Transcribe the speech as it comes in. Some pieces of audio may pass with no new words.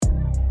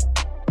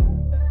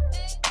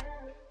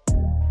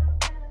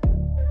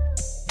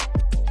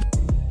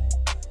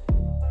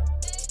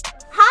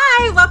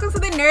welcome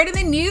to the Nerd and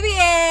the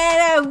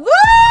Nubian.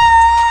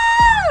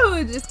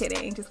 Woo! Just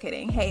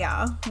kidding. Hey,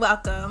 y'all.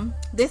 Welcome.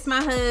 This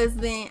my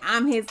husband.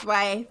 I'm his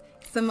wife,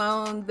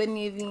 Simoné the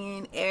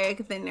Nubian,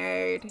 Erik the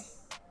Nerd.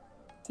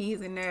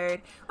 He's a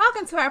nerd.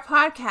 Welcome to our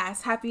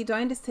podcast. Happy you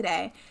joined us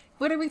today.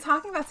 What are we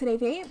talking about today,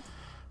 babe?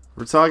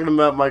 We're talking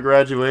about my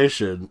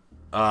graduation.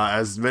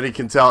 As many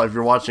can tell if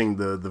you're watching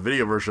the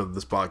video version of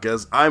this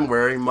podcast, I'm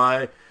wearing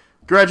my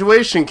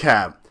graduation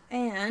cap.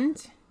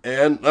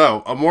 And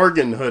a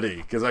Morgan hoodie,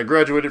 because I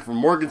graduated from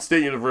Morgan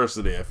State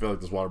University. I feel like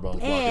this water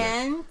bottle's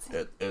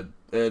blocking it.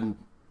 And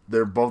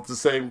they're both the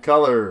same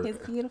color. His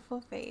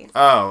beautiful face.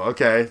 Oh,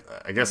 okay.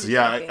 I guess,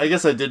 I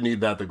guess I did need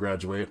that to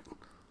graduate.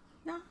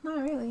 No,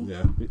 not really.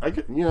 Yeah,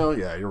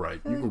 you're right.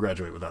 You can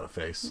graduate without a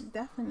face.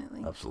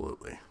 Definitely.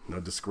 Absolutely. No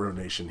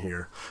discrimination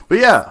here. But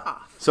yeah,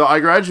 so I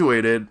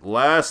graduated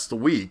last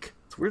week.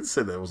 It's weird to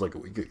say that it was like a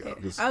week ago.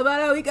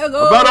 About a week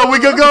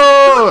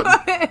ago!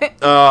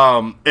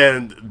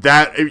 And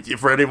that,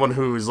 for anyone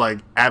who's like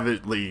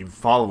avidly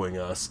following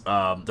us,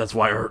 that's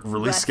why our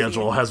release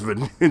schedule has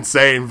been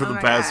insane for the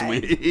past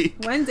week.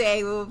 One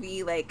day we'll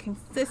be like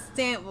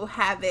consistent. We'll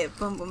have it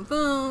boom, boom,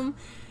 boom.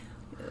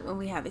 When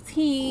we have a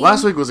team.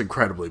 Last week was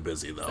incredibly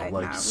busy though,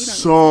 like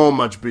so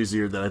much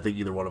busier than I think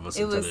either one of us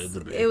intended it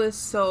to be. It was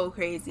so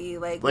crazy,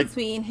 like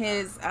between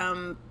his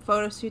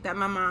photo shoot that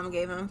my mom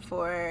gave him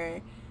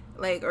for,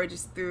 or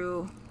just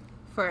threw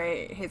for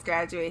his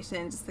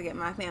graduation, just to get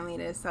my family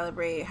to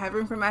celebrate, have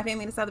room for my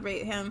family to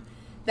celebrate him.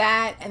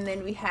 That, and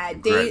then we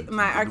had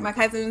my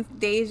cousin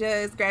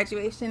Deja's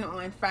graduation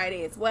on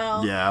Friday as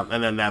well. Yeah,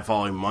 and then that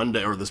following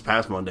Monday, or this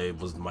past Monday,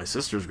 was my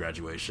sister's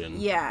graduation.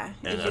 Yeah,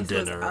 and a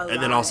dinner,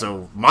 and then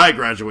also my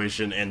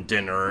graduation and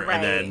dinner,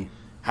 and then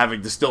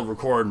having to still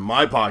record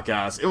my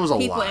podcast. It was a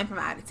lot. People in from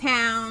out of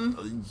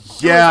town.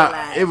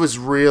 Yeah, it was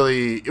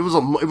really. It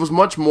was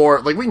much more.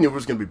 Like, we knew it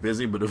was going to be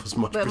busy, but it was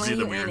much busier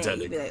than we were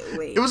intending.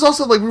 It was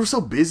also like we were so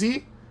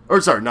busy. Or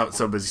sorry, not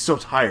so busy, so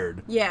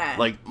tired. Yeah.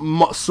 Like,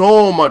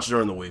 so much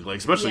during the week, like,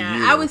 especially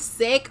you. I was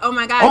sick. Oh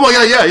my God.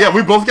 Yeah,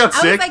 we both got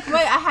sick. I was like,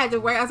 wait, I had to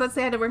work. I was about to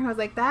say I had to work, and I was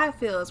like, that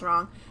feels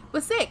wrong.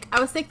 But sick.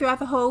 I was sick throughout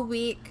the whole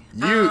week.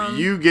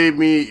 You gave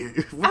me...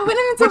 I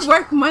went into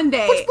work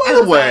Monday. Which, by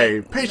the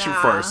way, patient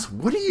first,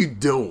 what are you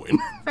doing?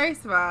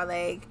 First of all,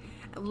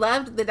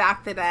 loved the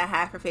doctor that I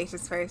had for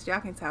Patients First. Y'all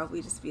can tell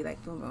we just be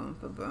like, boom, boom,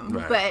 boom, boom.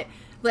 Right.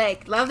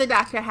 But, love the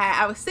doctor I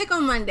had. I was sick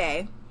on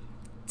Monday.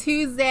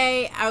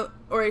 Monday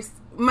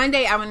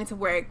I went into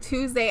work.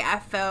 Tuesday I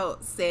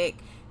felt sick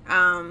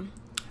from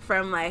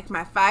my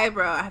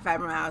fibro. I have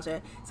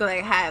fibromyalgia, so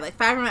I had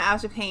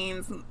fibromyalgia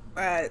pains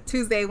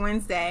Tuesday,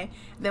 Wednesday.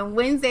 Then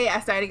Wednesday I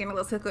started getting a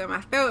little tickle in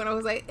my throat, and I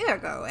was like, it'll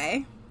go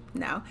away.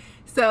 No.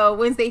 So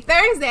Wednesday,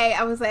 Thursday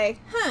I was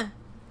like,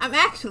 I'm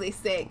actually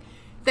sick.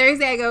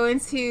 Thursday I go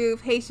into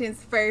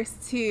Patients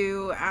First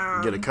to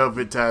get a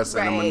COVID test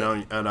and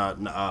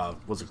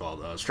what's it called?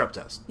 Strep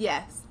test.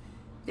 Yes.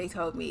 They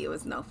told me it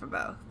was no for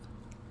both.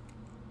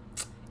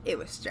 It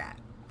was strep.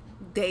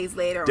 Days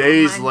later. Was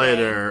it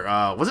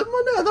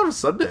Monday? I thought it was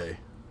Sunday.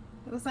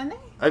 It was Sunday?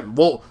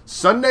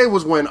 Sunday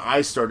was when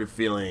I started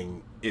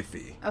feeling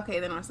iffy. Okay,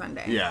 then on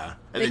Sunday. Yeah.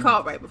 They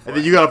called right before. And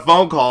then you got a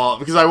phone call,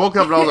 because I woke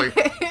up and I was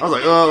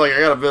like, oh, I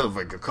got a bit of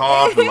a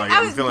cough. And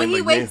I'm feeling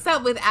he wakes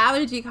up with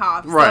allergy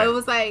cough. Right. So it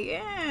was like,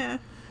 yeah.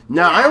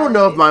 Now, I don't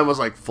know if mine was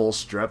full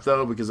strep,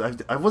 though, because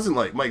I wasn't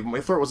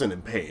my throat wasn't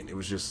in pain. It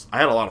was just, I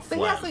had a lot of phlegm.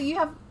 But yeah, so you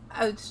have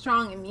a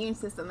strong immune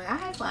system. I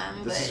had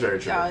phlegm. This is very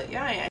true.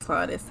 Y'all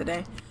saw this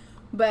today.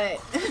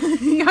 But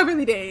y'all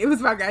really did. It was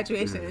my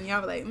graduation, and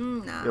y'all were like,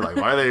 nah. You're like,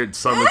 why are they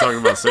suddenly talking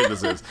about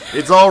sicknesses?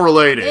 It's all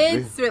related.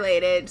 It's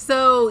related.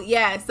 So,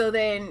 yeah, so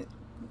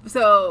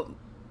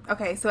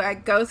I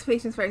go to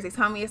Patients First. They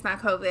tell me it's not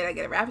COVID. I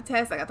get a rapid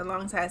test. I got the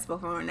lung test. Both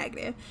of them were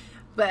negative.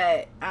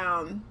 But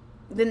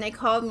then they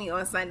called me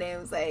on Sunday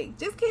and was like,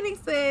 just kidding,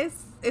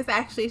 sis. It's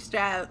actually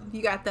strep.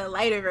 You got the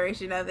lighter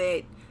version of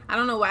it. I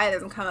don't know why it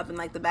doesn't come up in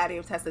the battery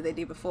of tests that they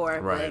do before.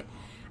 Right. But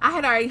I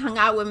had already hung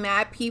out with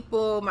mad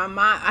people. My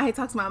mom, I had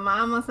talked to my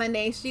mom on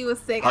Sunday. She was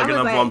sick. Hugging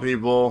up on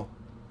people.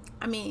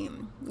 I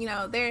mean, it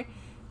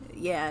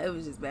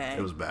was just bad.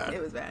 It was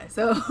bad.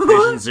 So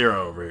patient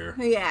zero over here.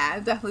 Yeah,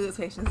 it definitely was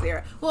patient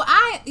zero. Well,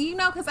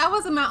 because I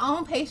wasn't my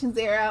own patient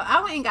zero.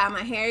 I went and got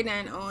my hair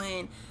done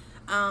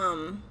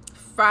on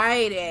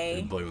Friday.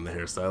 You're blaming the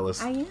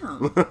hairstylist. I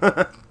am.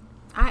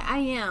 I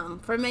am,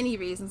 for many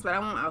reasons, but I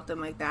won't out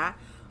them like that.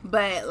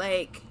 But,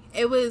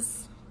 it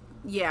was,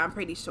 I'm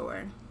pretty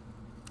sure.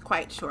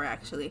 Quite sure,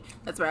 actually.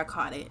 That's where I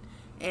caught it.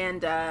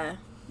 And,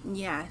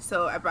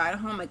 so I brought it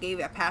home. I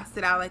passed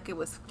it out like it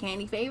was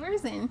candy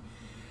favors.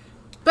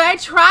 But I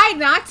tried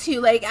not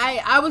to.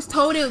 I was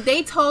told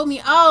they told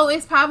me, oh,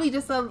 it's probably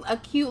just a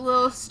cute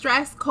little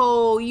stress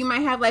cold. You might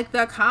have,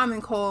 the common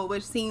cold,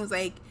 which seems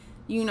like,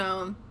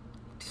 shouldn't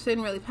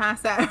really pass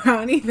that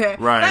around either.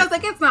 Right. But I was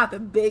like, it's not the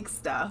big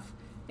stuff.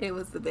 It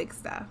was the big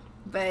stuff.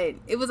 But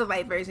it was a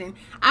light version.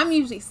 I'm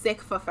usually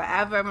sick for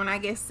forever when I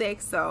get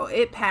sick, so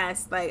it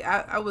passed.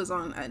 I was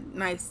on a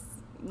nice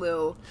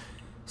little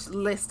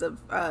list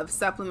of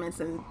supplements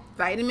and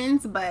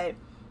vitamins, but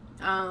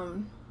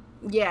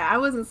Yeah, I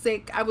wasn't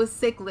sick. I was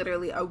sick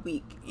literally a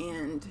week,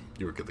 and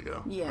you were good to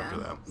go. Yeah, after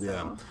that. So.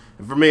 Yeah.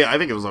 And for me, I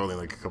think it was only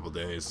like a couple of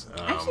days.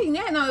 Actually,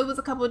 yeah, no, it was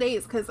a couple of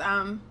days because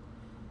I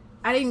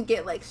didn't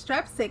get like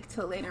strep sick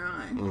till later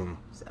on.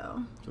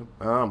 So.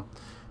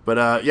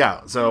 But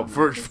yeah, so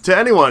to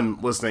anyone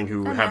listening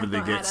who happened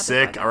to get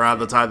sick around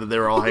the time that they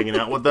were all hanging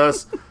out with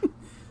us,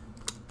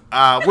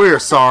 we're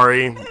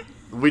sorry.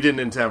 We didn't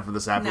intend for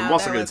this to happen. I'm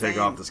also going to take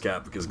off this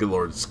cap because, good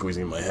Lord, it's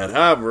squeezing my head.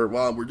 However,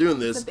 while we're doing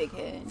this,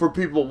 for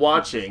people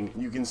watching,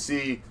 you can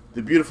see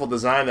the beautiful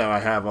design that I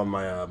have on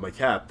my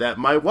cap that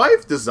my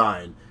wife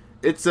designed.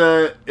 It's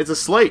a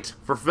slate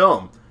for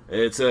film.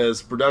 It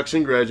says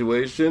production,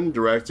 graduation,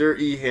 director,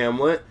 E.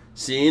 Hamlet,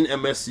 scene,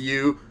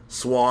 MSU,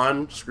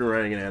 Swan,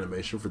 screenwriting and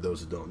animation for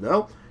those who don't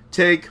know.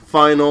 Take,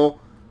 final,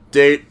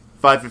 date,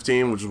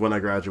 5/15, which is when I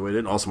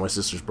graduated. Also my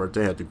sister's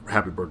birthday.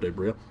 Happy birthday,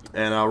 Bria.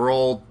 And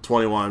roll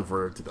 21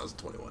 for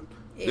 2021.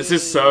 This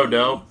is so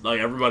dope. Like,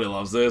 everybody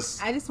loves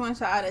this. I just want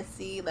y'all to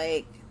see,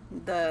 like,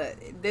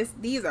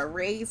 these are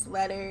raised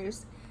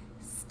letters,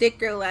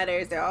 sticker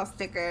letters. They're all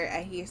sticker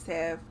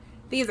adhesive.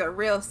 These are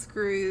real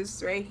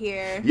screws right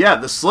here. Yeah,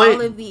 the slate.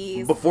 All of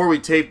these. Before we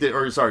taped it,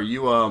 or sorry,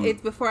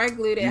 it's before I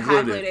glued it.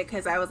 I glued it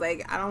because I was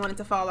like, I don't want it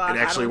to fall off. It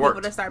actually I don't worked.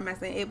 want people to start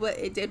messing.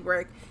 It did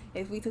work.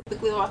 If we took the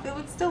glue off, it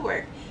would still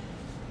work.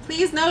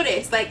 Please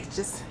notice, like,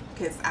 just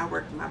because I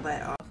worked my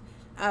butt off.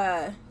 What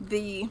are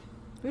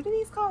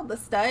these called? The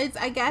studs,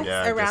 I guess,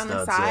 around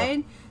the side.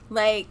 Yeah.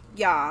 Like,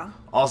 y'all.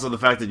 Also, the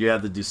fact that you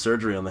had to do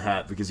surgery on the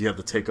hat because you have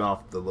to take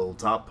off the little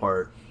top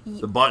part,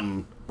 the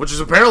button, which is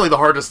apparently the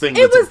hardest thing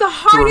to remove. It was the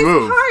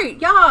hardest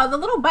part, y'all. The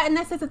little button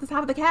that sits at the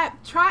top of the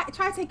cap. Try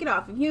take it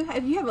off. If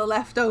you have a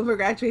leftover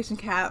graduation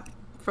cap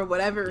for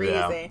whatever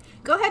reason,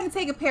 go ahead and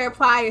take a pair of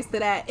pliers to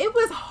that. It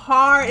was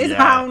hard as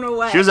I don't know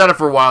what. She was at it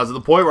for a while, to the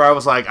point where I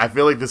was like, I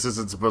feel like this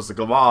isn't supposed to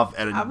come off,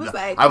 and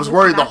I was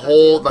worried the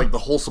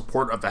whole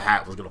support of the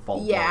hat was gonna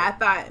fall. Yeah, apart.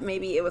 I thought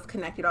maybe it was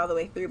connected all the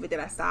way through, but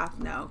did I stop?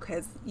 No,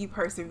 because you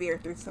persevere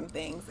through some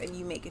things and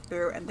you make it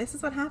through, and this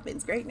is what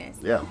happens. Greatness.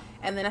 Yeah.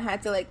 And then I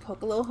had to like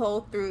poke a little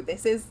hole through.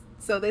 This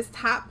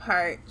top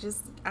part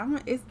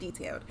it's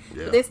detailed.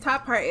 Yeah. But this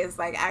top part is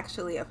like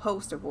actually a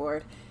poster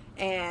board.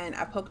 And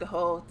I poked a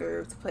hole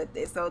through to put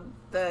this. So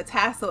the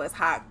tassel is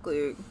hot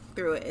glued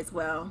through it as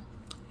well.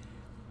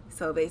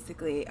 So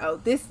basically,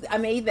 I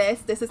made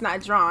this. This is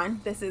not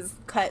drawn. This is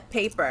cut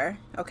paper,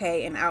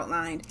 okay, and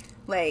outlined.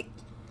 Like,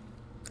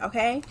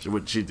 okay?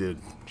 She did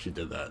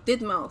that.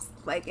 Did most.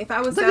 Like, if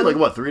I was it took you like,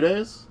 what, 3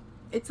 days?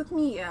 It took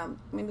me,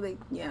 maybe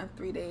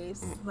 3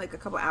 days. Like a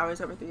couple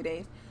hours over 3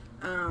 days.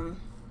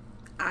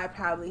 I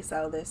probably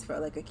sell this for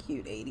like a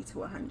cute 80 to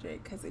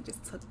 100 because it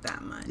just took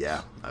that much.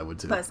 Yeah, I would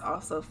too. Plus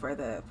also for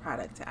the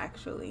product to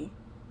actually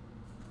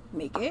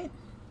make it.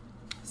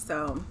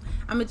 So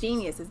I'm a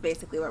genius is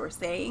basically what we're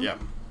saying. Yeah.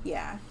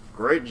 Yeah.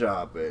 Great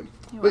job, babe.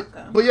 You're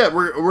welcome. But yeah,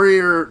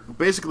 we're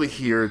basically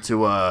here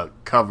to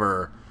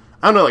cover,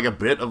 I don't know, like a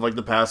bit of like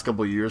the past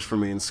couple of years for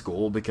me in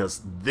school,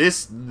 because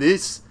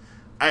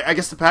I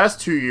guess the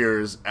past 2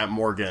 years at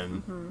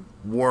Morgan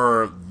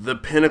were the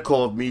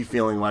pinnacle of me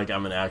feeling like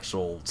I'm an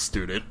actual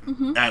student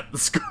at the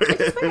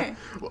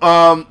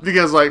school.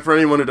 Because, like, for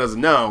anyone who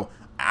doesn't know,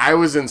 I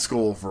was in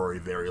school for a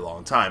very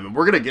long time. And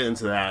we're going to get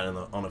into that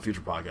on a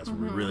future podcast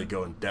where we really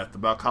go in depth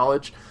about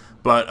college.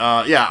 But,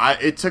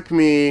 it took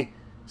me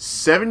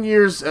 7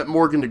 years at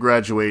Morgan to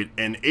graduate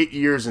and 8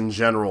 years in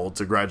general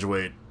to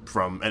graduate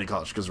from any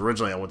college. Because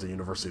originally I went to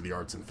University of the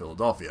Arts in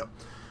Philadelphia.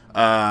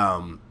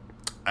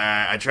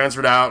 I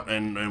transferred out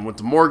and went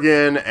to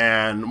Morgan,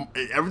 and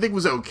everything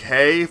was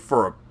okay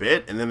for a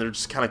bit, and then there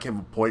just kind of came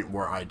a point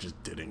where I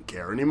just didn't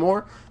care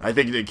anymore. I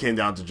think it came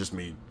down to just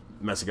me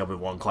messing up in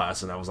one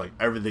class, and I was like,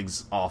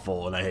 everything's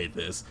awful, and I hate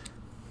this.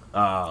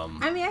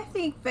 I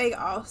think they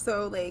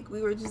also, like,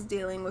 we were just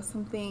dealing with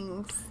some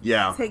things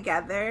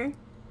together,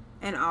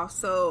 and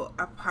also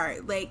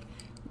apart. Like,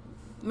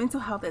 mental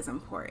health is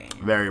important.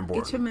 Very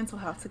important. Get your mental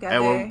health together.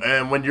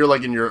 And when you're,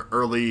 like, in your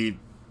early...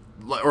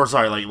 Or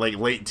sorry, like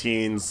late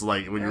teens,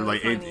 like when you're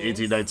like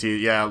 18,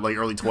 19, like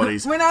early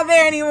 20s. We're not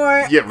there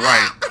anymore. Yeah,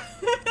 right.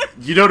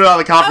 You don't know how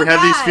to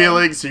comprehend these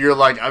feelings, so you're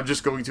like, I'm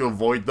just going to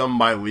avoid them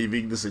by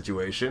leaving the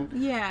situation.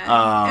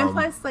 Yeah. And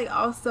plus, like,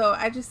 also,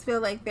 I just feel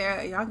like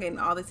y'all getting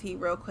all the tea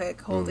real quick.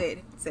 Hold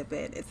it, sip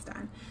it, it's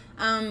done.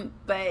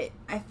 But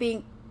I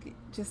think,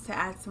 just to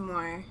add some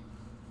more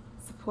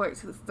support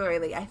to the story,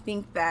 like, I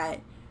think that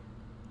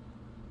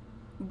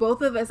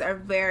both of us are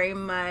very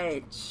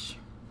much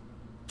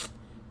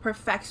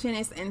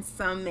perfectionist in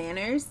some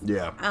manners.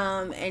 Yeah.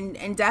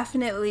 And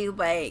definitely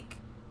like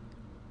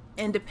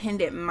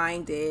independent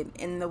minded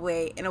in a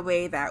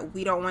way that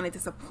we don't want to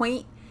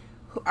disappoint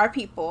our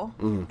people,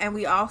 and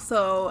we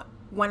also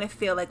want to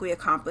feel like we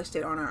accomplished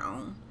it on our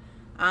own.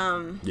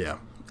 Yeah.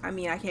 I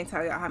mean, I can't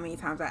tell y'all how many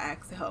times I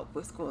asked to help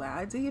with school.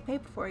 I'll do your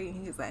paper for you.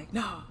 And he's like,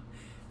 no.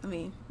 I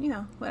mean,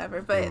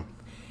 whatever. But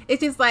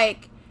it's just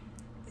like,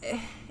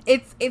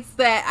 it's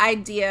that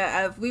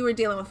idea of we were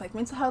dealing with like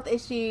mental health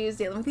issues,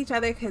 dealing with each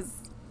other, because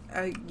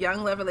a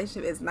young love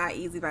relationship is not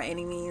easy by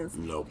any means.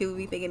 Nope. People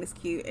be thinking it's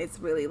cute. It's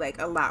really like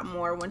a lot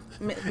more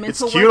mental It's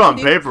cute work on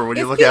paper when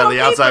you look at it on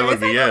the outside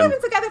looking in. We've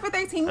been together for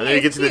 13 years. And then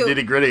you get to the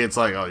nitty gritty, it's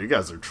like, oh, you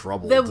guys are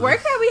troubled. The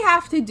work that we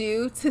have to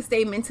do to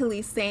stay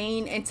mentally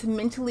sane and to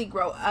mentally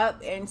grow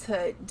up and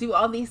to do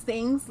all these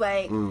things,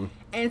 like,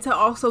 and to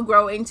also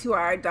grow into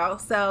our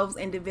adult selves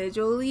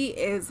individually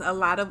is a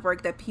lot of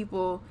work that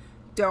people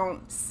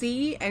don't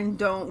see and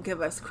don't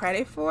give us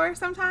credit for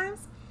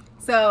sometimes.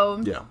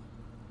 So, yeah.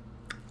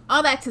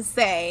 All that to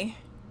say,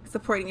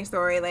 supporting your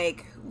story,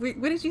 like,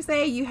 what did you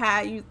say? You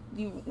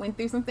went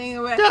through something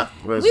or what? Yeah.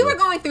 We were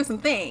going through some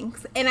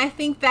things. And I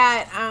think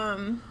that,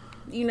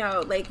 you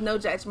know, like, no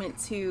judgment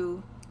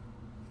to,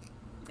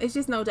 it's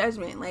just no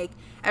judgment. Like,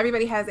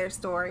 everybody has their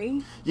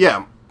story.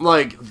 Yeah.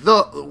 Like,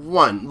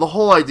 the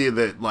whole idea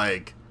that,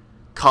 like,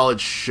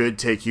 college should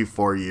take you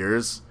 4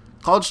 years.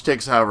 College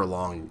takes however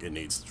long it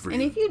needs for you.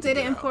 And if you did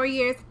it in 4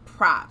 years,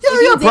 props.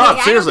 Yeah,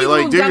 props. Seriously,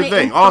 like, do your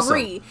thing.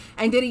 Awesome.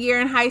 And did a year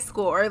in high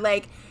school, or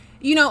like,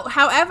 you know,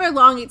 however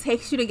long it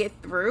takes you to get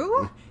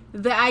through.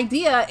 The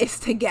idea is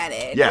to get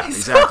it. Yeah,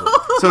 exactly.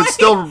 So it's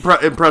still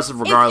impressive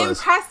regardless. It's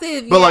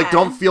impressive, but like,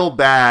 don't feel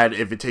bad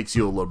if it takes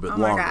you a little bit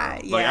longer.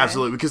 God, yeah. Like,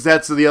 absolutely, because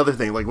that's the other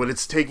thing. Like, when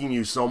it's taking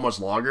you so much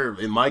longer,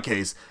 in my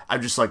case,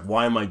 I'm just like,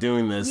 why am I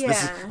doing this? Yeah.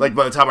 This is like,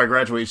 by the time I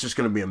graduate, it's just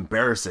going to be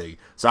embarrassing.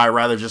 So I'd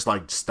rather just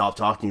like stop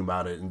talking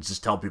about it and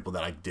just tell people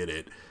that I did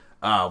it,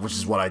 which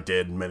is what I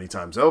did many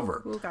times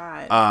over. Oh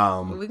God,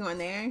 are we going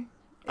there?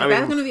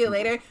 That's going to be a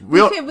later. We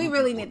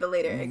really need the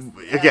later.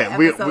 Again, I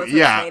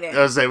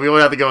was saying we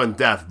would have to go in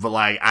depth, but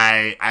like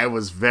I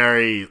was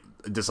very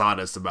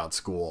dishonest about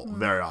school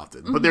very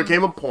often. But there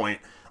came a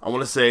point. I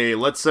want to say,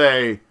 let's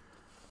say,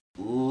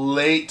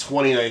 late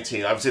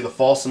 2019. I would say the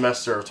fall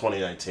semester of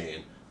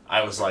 2019.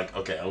 I was like,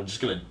 okay, I'm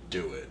just gonna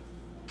do it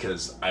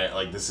because I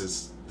like this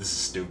is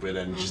stupid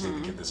and just need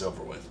to get this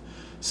over with.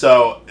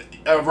 So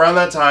around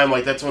that time,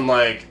 like that's when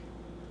like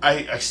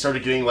I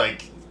started getting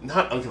like.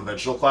 Not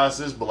unconventional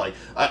classes, but like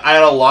I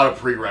had a lot of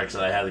prereqs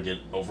that I had to get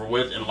over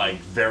with, and like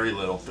very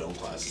little film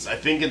classes. I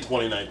think in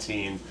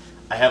 2019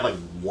 I had like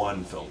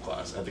one film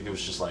class. I think it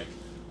was just like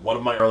one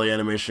of my early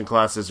animation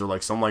classes or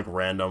like some like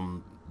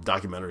random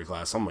documentary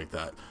class, something like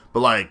that. But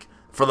like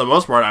for the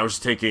most part, I was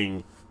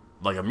taking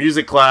like a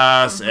music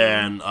class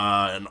and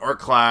an art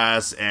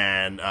class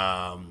and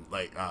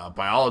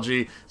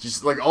biology,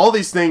 just like all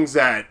these things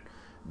that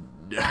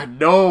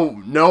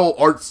no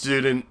art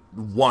student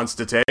wants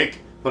to take.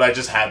 But I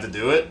just had to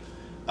do it.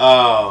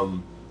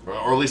 Or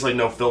at least, like,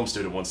 no film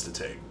student wants to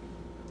take.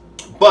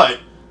 But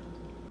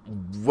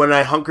when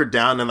I hunkered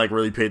down and, like,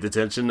 really paid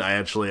attention, I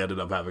actually ended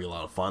up having a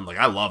lot of fun. Like,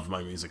 I loved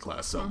my music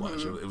class so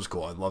much. It was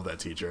cool. I loved that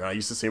teacher. And I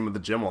used to see him at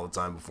the gym all the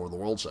time before the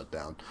world shut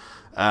down.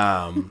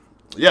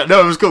 Yeah,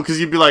 no, it was cool. Because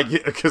you'd be like...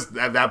 Because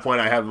at that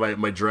point, I had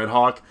my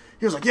dreadhawk.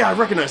 He was like, yeah, I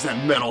recognize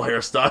that metal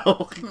hairstyle.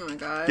 Oh, my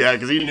God. Yeah,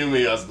 because he knew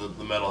me as the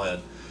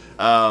metalhead.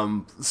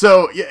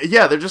 So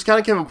yeah, there just kind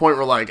of came a point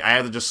where like I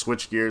had to just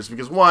switch gears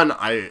because one,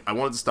 I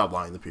wanted to stop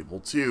lying to people.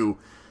 Two,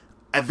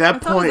 at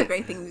that point,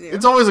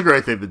 it's always a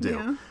great thing to do.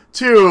 Yeah.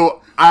 Two,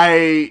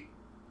 I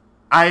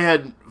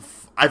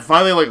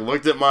finally like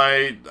looked at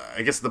my,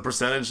 I guess the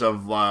percentage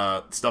of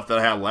stuff that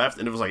I had left,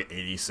 and it was like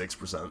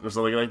 86% or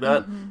something like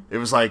that. It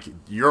was like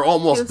you're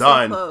almost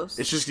done. So close.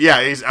 It's just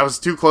I was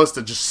too close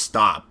to just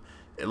stop.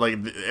 Like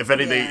if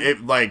anything,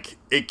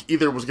 it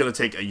either was going to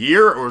take a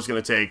year or it was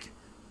going to take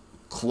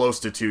close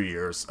to 2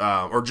 years,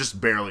 or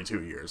just barely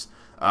 2 years,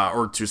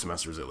 or 2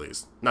 semesters at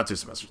least. Not 2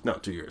 semesters, no,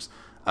 2 years.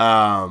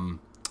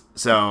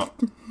 So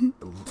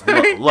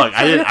look,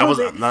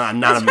 I'm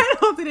not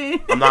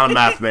a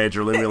math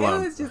major. Leave me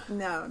alone. It was just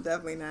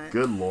definitely not.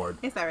 Good Lord.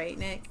 It's all right,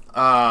 Nick.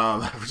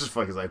 Which is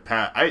funny because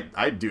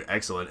I do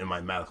excellent in my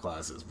math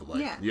classes, but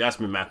like you ask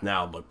me math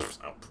now, I'm like,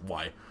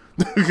 why?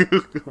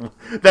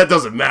 That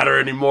doesn't matter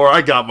anymore.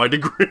 I got my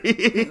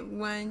degree.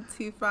 1,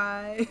 2,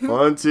 5.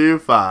 1, 2,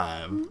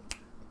 5.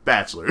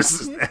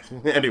 Bachelors.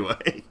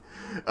 Anyway.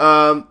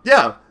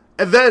 Yeah.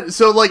 And then,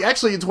 so, like,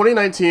 actually, in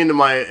 2019, in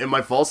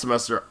my fall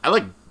semester, I,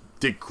 like,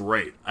 did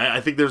great.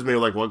 I think there's maybe,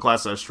 like, one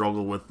class I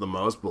struggled with the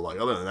most, but, like,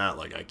 other than that,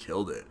 like, I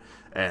killed it.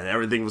 And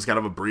everything was kind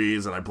of a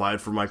breeze, and I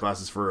applied for my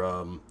classes for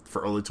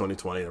early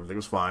 2020, and everything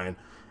was fine.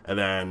 And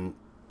then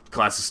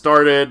classes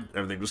started,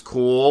 everything was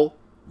cool,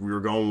 we were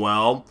going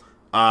well.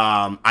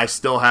 I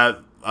still had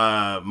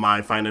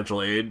my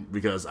financial aid,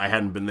 because I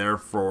hadn't been there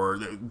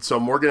so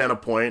Morgan had a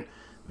point.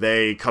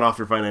 They cut off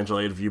your financial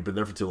aid if you've been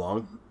there for too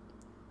long.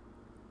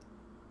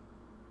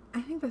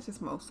 I think that's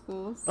just most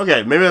schools.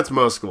 Okay, maybe that's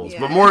most schools,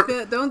 but more.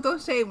 Don't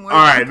shade Morgan.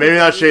 All right, maybe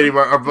not shady,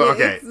 but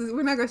okay.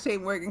 We're not gonna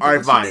shade Morgan. All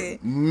right, fine.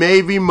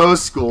 Maybe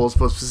most schools,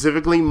 but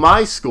specifically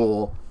my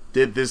school,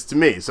 did this to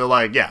me. So,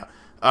 like, yeah,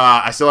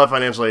 I still have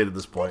financial aid at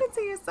this point. Take it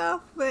to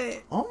yourself,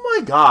 but oh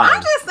my God,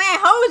 I'm just saying,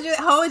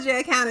 hold your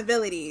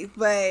accountability.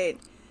 But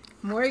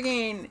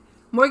Morgan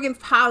Morgan's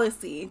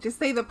policy. Just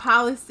say the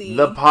policy.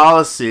 The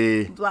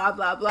policy. Blah,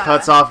 blah, blah.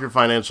 Cuts off your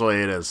financial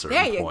aid at a certain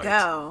point. There you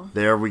go.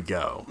 There we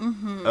go.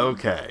 Mm-hmm.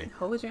 Okay.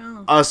 Hold your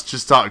own. Us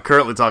just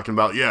currently talking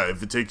about,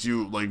 if it takes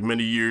you like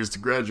many years to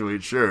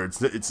graduate, sure,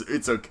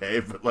 it's okay,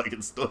 but like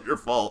it's still your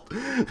fault.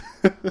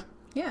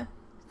 Yeah.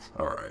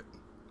 All right.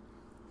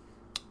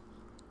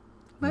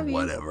 Maybe.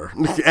 Whatever.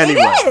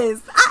 Anyway. It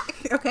is.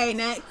 Okay,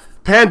 next.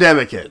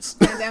 Pandemic hits.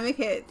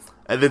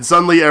 And then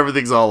suddenly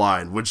everything's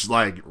online, which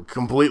like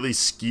completely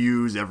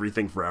skews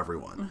everything for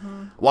everyone.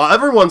 Mm-hmm. While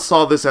everyone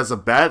saw this as a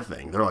bad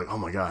thing, they're like, "Oh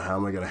my god, how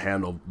am I going to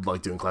handle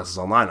like doing classes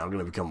online? I'm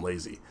going to become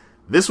lazy."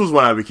 This was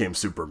when I became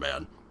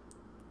Superman.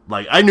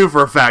 Like I knew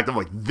for a fact, I'm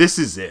like, "This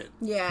is it.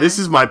 Yeah, this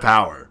is my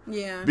power."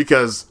 Yeah,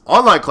 because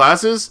online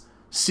classes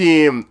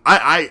seem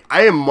I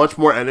am much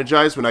more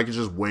energized when I can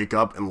just wake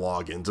up and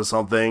log into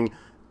something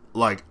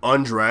like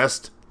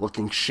undressed,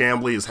 looking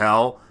shambly as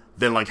hell,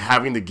 than like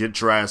having to get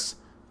dressed,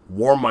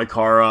 warm my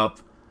car up,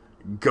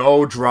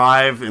 go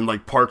drive and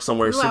like park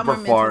somewhere super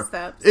far.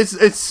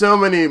 It's so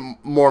many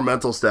more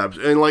mental steps,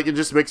 and like it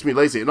just makes me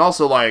lazy. And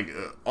also like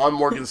on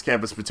Morgan's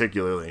campus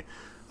particularly,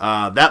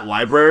 that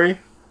library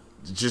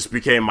just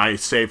became my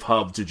safe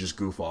hub to just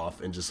goof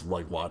off and just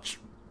like watch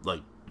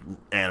like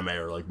anime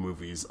or like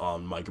movies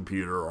on my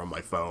computer or on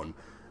my phone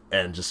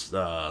and just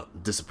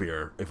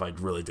disappear if I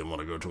really didn't want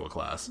to go to a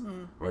class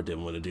or I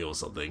didn't want to deal with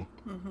something.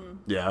 Mm-hmm.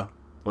 Yeah,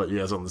 what, you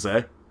have something to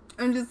say?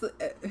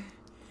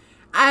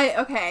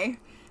 Okay.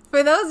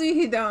 For those of you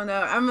who don't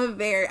know, I'm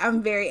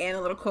very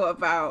analytical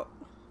about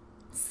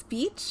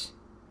speech.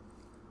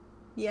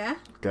 Yeah.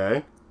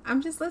 Okay.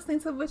 I'm just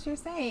listening to what you're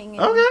saying.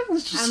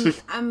 Okay.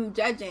 I'm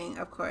judging,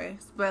 of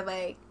course, but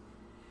like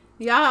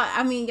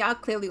y'all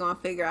clearly gonna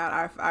figure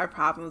out our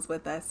problems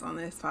with us on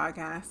this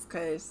podcast.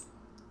 Cause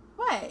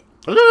what?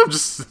 I'm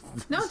just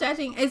no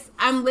judging.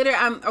 I'm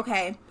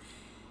okay.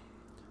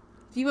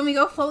 Do you want me to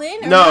go full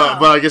in? Or no,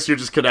 but I guess you're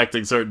just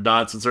connecting certain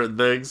dots and certain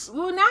things.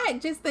 Well,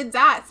 not just the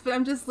dots, but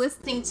I'm just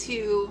listening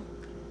to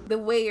the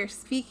way you're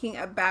speaking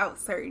about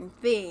certain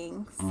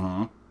things.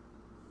 Mm-hmm.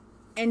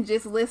 And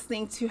just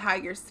listening to how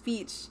your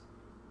speech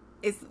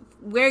is,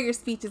 where your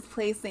speech is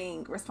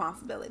placing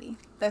responsibility.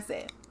 That's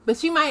it.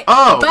 But you might,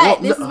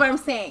 this is what I'm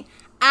saying.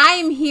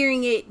 I'm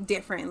hearing it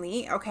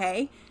differently,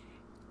 okay?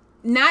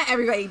 Not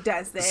everybody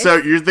does this. So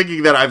you're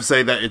thinking that I'm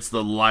saying that it's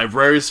the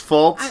library's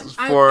fault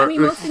I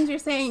mean, most things you're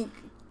saying,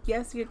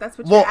 yes, that's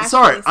what you're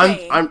actually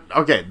saying. I'm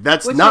okay.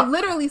 That's what not you're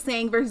literally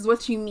saying versus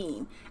what you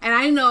mean. And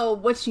I know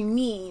what you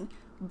mean,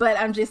 but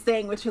I'm just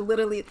saying what you're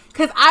literally,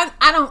 because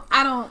I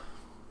don't.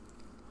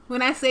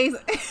 When I say,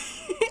 I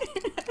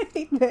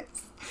hate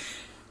this.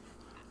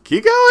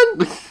 Keep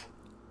going.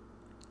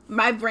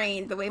 My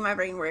brain, the way my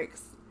brain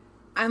works,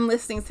 I'm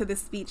listening to the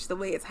speech the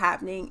way it's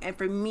happening, and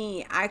for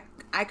me, I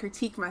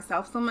critique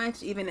myself so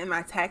much, even in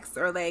my text,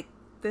 or like,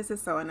 this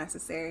is so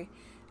unnecessary.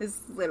 This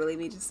is literally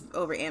me just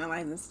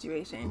overanalyzing the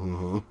situation.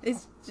 Mm-hmm.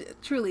 It's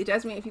truly,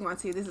 judge me if you want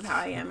to. This is how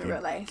I am in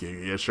real life.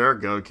 Yeah, sure.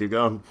 Keep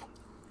going.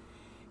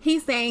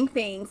 He's saying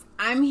things.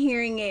 I'm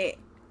hearing it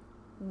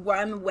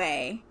one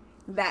way.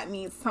 That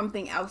means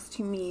something else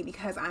to me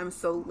because I'm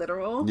so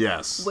literal.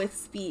 Yes. With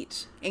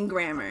speech and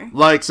grammar.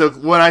 Like, so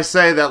when I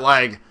say that,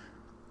 like,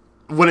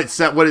 what it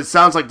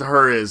sounds like to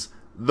her is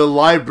the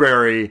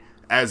library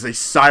as a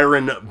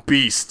siren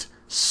beast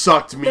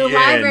sucked me in. The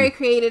library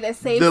created a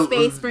safe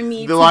space for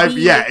me to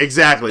be yeah,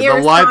 exactly.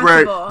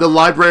 The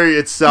library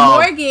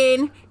itself.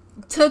 Morgan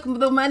took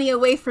the money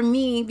away from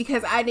me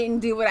because I didn't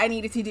do what I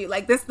needed to do.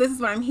 Like, this is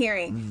what I'm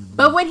hearing.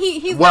 But what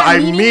he's what not I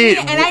meaning mean,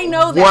 it, and I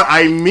know that. What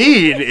I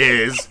mean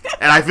is,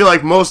 and I feel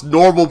like most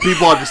normal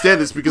people understand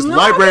this because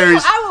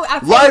libraries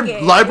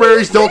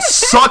don't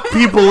suck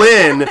people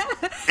in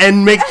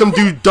and make them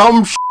do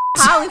dumb shit.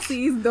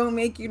 Policies don't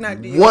make you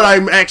not do what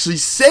I'm actually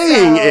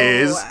saying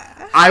is,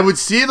 I would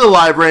see the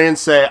library and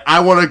say,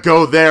 I want to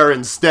go there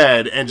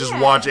instead and just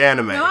watch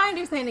anime. No, I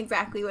understand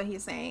exactly what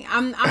he's saying.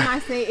 I'm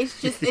not saying,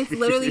 it's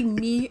literally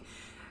me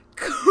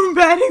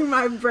combating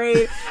my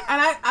brain.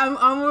 And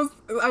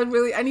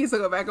I need to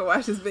go back and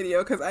watch this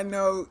video because I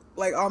know,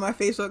 like, all my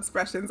facial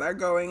expressions are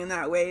going in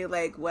that way.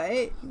 Like,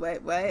 what?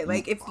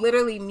 Like, it's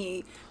literally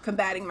me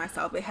combating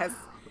myself. It has...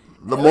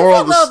 The moral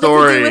of the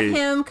story. With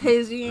him,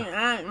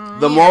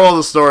 the moral of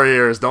the story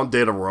here is don't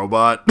date a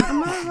robot.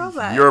 I'm not a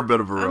robot. You're a bit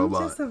of a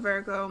robot. I'm just a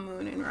Virgo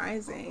moon and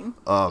rising.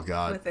 Oh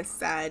God. With a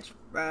Sag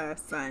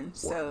sun.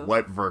 So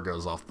wipe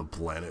Virgos off the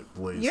planet,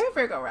 please. You're a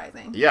Virgo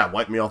rising. Yeah,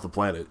 wipe me off the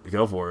planet.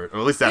 Go for it. Or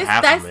at least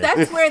half of me.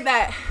 That's where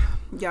that.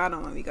 Y'all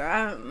don't want me to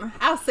go.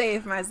 I'll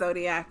save my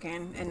zodiac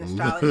and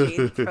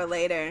astrology for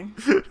later.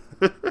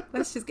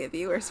 Let's just get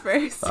viewers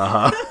first.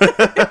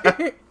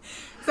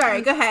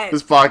 Sorry, go ahead.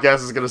 This podcast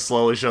is going to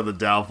slowly show the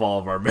downfall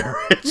of our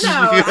marriage.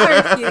 No,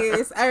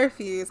 I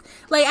refuse.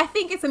 Like, I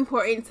think it's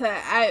important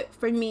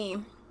for me,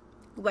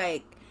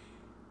 like,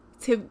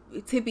 to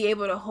be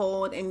able to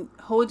hold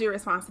your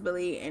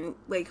responsibility and,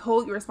 like,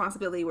 hold your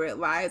responsibility where it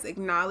lies,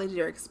 acknowledge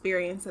your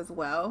experience as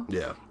well.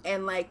 Yeah.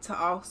 And, like, to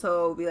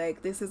also be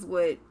like, this is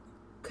what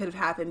could have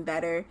happened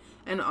better.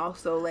 And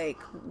also, like,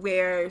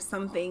 where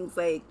some things,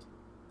 like,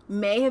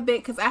 may have been,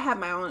 because I have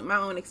my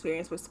own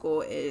experience with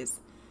school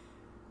is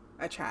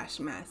a trash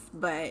mess,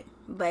 but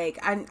like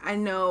I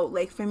know,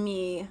 like for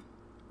me,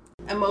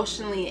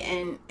 emotionally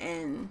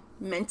and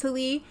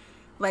mentally,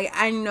 like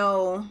I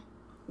know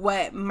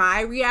what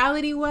my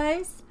reality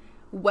was,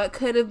 what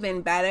could have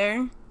been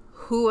better,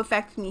 who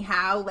affected me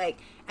how, like,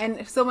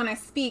 and so when I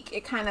speak,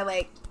 it kind of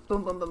like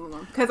boom boom boom boom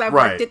boom, because I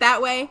worked it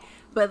that way,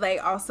 but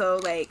like also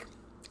like,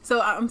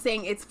 so I'm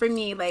saying it's for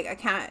me,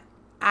 like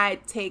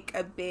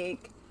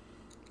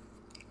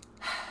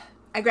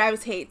I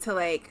gravitate to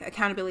like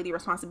accountability,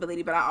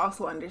 responsibility, but I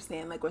also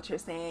understand like what you're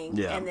saying,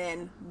 and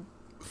then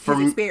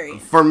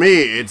experience. For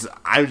me, it's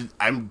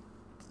I'm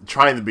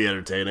trying to be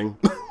entertaining.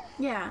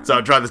 Yeah. So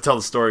I tried to tell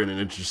the story in an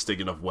interesting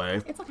enough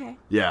way. It's okay.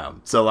 Yeah.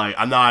 So like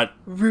I'm not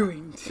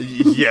ruined.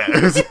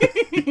 Yeah.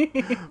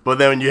 But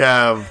then when you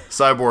have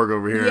Cyborg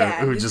over here,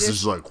 who just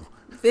is like,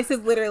 this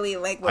is literally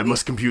like what I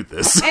must compute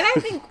this. And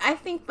I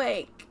think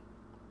like,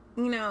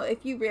 you know,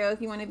 if you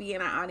want to be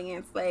in our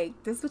audience, like,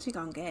 this is what you're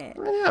gonna get.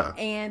 Yeah.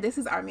 And this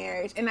is our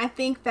marriage. And I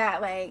think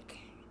that, like,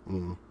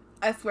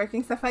 us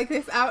working stuff like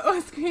this out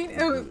on screen,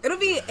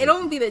 it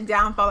won't be the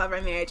downfall of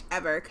our marriage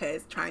ever,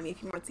 because try me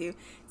if you want to,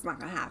 it's not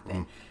gonna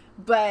happen.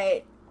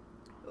 But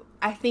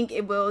I think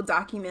it will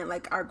document,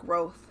 like, our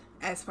growth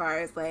as far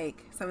as,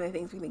 like, some of the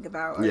things we think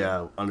about.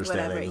 Or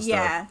understanding and stuff.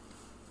 Yeah.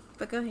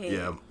 But go ahead.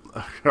 Yeah.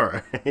 All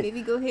right.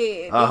 Baby, go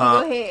ahead.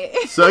 Go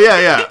ahead. So,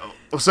 yeah.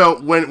 So,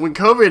 when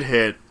COVID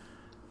hit,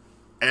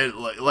 and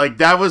like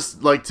that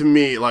was like, to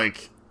me,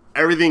 like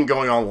everything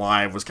going on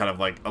live was kind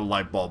of like a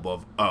light bulb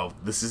of, oh,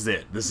 this is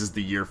it. This is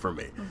the year for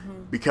me.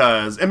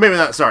 Because, and maybe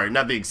not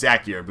the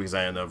exact year, because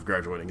I ended up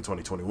graduating in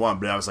 2021,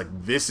 but I was like,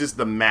 this is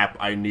the map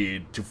I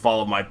need to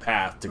follow my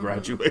path to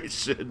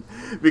graduation.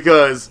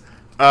 Because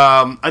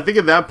I think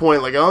at that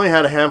point, like I only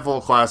had a handful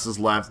of classes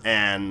left,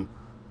 and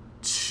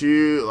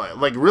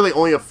like really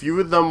only a few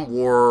of them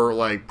were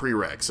like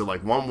prereqs. So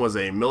like one was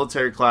a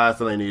military class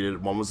that I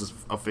needed, one was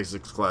a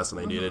physics class that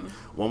I needed,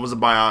 one was a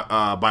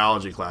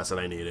biology class that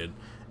I needed,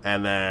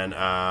 and then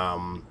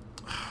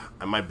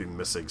I might be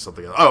missing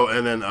something else. Oh,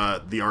 and then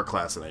the art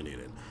class that I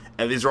needed.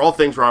 And these are all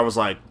things where I was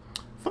like,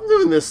 if I'm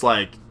doing this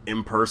like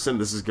in person,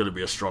 this is going to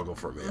be a struggle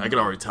for me. I can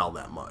already tell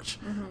that much.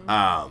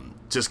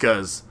 Just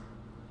because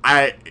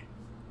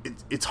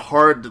it's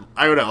hard.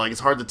 I don't know. Like, it's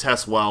hard to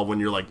test well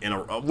when you're like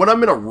when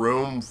I'm in a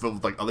room filled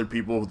with like other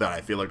people that I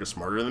feel like are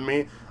smarter than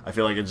me. I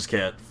feel like I just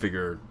can't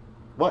figure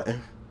what.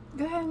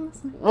 Go ahead and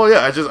listen. Well,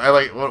 yeah. I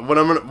like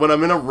when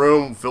I'm in a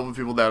room filled with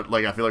people that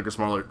like I feel like are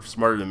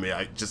smarter than me.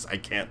 I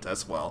can't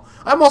test well.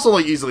 I'm also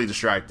like easily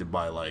distracted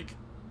by like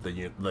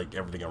like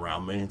everything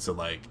around me. So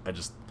like I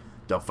just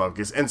don't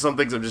focus. And some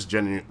things I'm just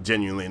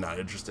genuinely not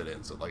interested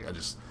in. So like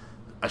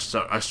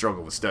I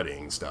struggle with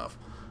studying stuff.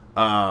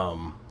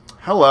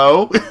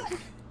 Hello.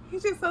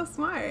 He's just so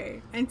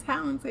smart and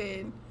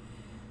talented.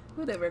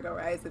 Who'd ever go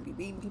rise and be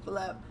beating people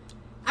up?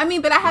 I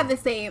mean, but I have the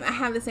same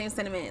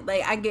sentiment.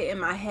 Like, I get in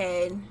my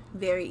head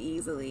very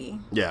easily.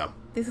 Yeah.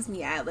 This is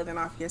me ad-libbing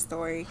off your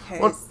story.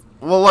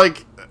 Well,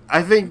 like,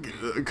 I think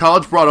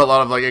college brought a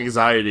lot of like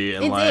anxiety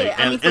and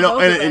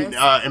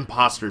and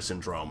imposter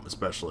syndrome,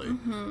 especially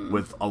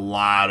with a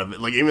lot of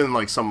it. Like, even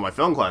like some of my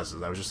film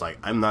classes, I was just like,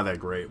 I'm not that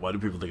great. Why do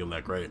people think I'm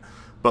that great?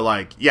 But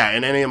like, yeah,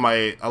 in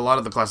a lot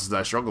of the classes that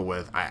I struggle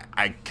with,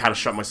 I kind of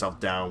shut myself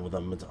down with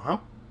a mental. Huh?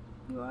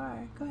 You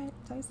are. Go ahead.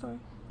 Tell your story.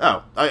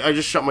 Oh, I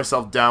just shut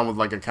myself down with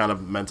like a kind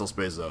of mental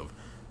space of,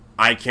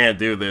 I can't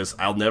do this.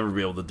 I'll never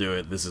be able to do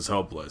it. This is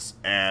hopeless.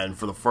 And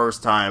for the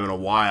first time in a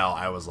while,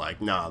 I was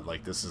like, no,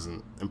 like this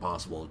isn't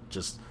impossible.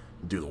 Just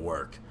do the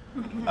work.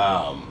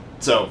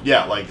 So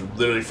yeah, like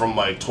literally from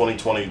like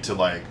 2020 to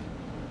like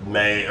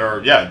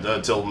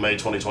until May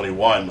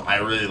 2021, I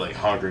really like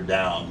hunkered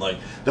down. Like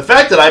the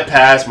fact that I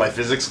passed my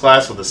physics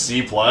class with a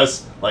C+,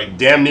 like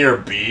damn near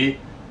a B,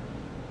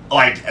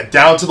 like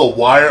down to the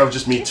wire of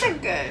just me. You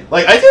did good.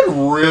 Like I did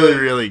really,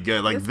 really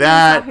good. Like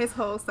that. His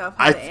whole self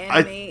how to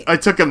animate. I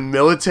took a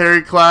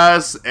military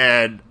class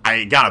and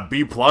I got a B+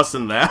 in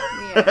that.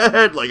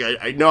 Yeah. Like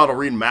I know how to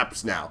read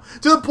maps now.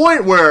 To the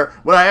point where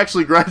when I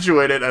actually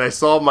graduated and I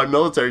saw my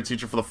military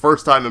teacher for the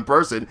first time in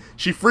person,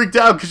 she freaked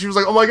out because she was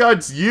like, "Oh my God,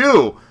 it's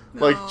you!"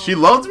 No. Like she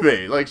loved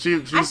me. Like she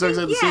was so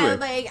excited to see me.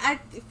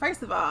 Like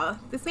first of all,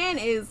 this man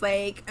is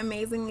like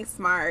amazingly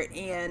smart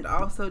and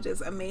also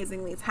just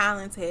amazingly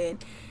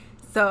talented.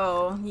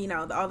 So, you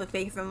know, all the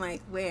fakes, I'm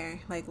like, where?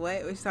 Like,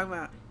 what? What you talking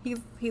about?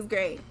 He's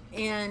great.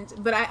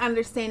 But I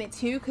understand it,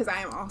 too, because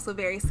I am also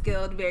very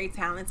skilled, very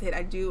talented.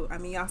 I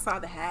mean, y'all saw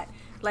the hat.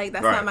 Like,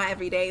 that's not my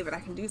everyday, but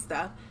I can do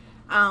stuff.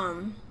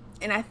 And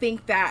I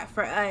think that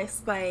for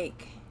us,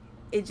 like,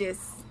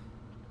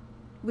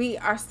 we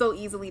are so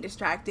easily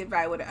distracted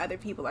by what other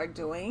people are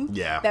doing.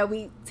 Yeah. That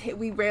we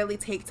rarely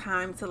take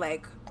time to,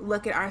 like,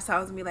 look at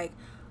ourselves and be like,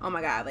 oh,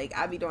 my God, like,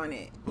 I be doing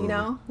it. You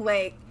know?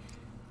 Like,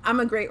 I'm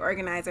a great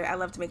organizer. I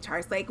love to make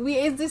charts. Like,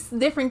 it's just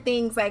different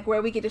things, like,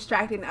 where we get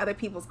distracted in other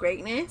people's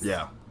greatness.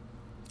 Yeah.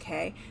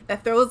 Okay.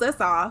 That throws us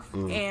off.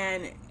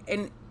 And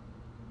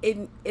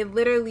it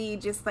literally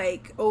just,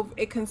 like,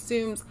 it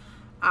consumes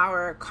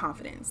our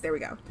confidence. There we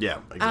go. Yeah,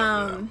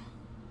 exactly.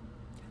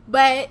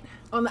 But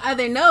on the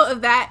other note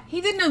of that,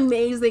 he did an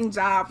amazing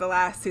job the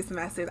last 2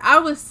 semesters. I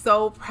was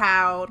so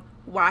proud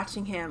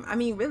watching him. I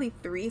mean, really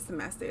 3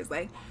 semesters.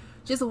 Like,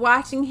 just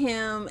watching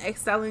him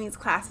excel in these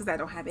classes that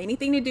don't have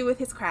anything to do with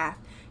his craft,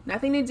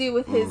 nothing to do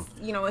with his,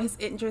 his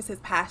interests, his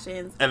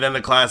passions. And then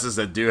the classes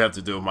that do have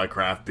to do with my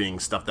craft being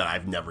stuff that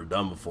I've never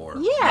done before.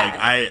 Yeah.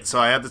 Like,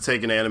 I had to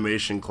take an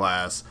animation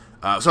class.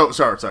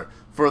 Sorry.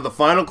 For the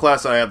final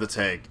class I had to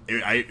take,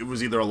 it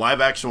was either a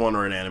live action one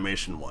or an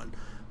animation one.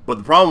 But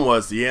the problem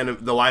was the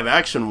live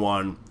action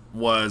one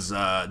was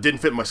didn't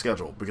fit my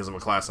schedule because of a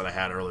class that I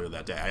had earlier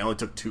that day. I only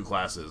took 2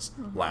 classes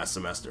last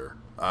semester.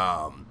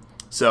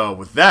 So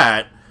with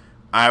that,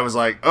 I was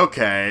like,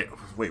 okay,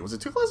 wait, was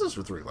it 2 classes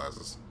or 3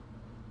 classes?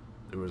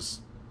 It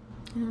was.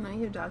 I don't know.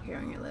 You have dog hair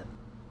on your lip.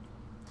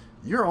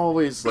 You're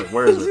always like,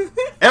 where is it?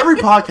 Every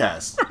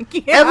podcast.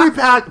 Yeah. Every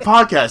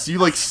podcast, you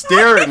like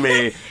stare at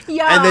me,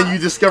 and then you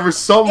discover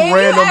some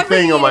random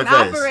thing on my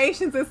face.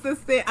 Operations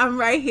assistant, I'm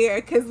right here.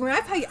 Because when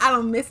I tell you I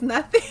don't miss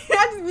nothing,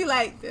 I just be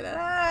like,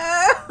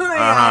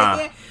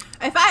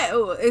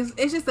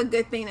 it's just a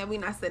good thing that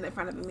we're not sitting in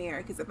front of a mirror.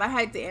 Because if I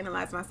had to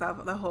analyze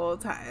myself the whole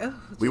time,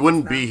 we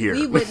wouldn't be here.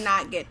 We would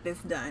not get this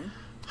done.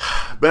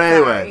 But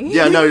anyway,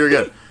 yeah, no, you're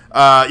good.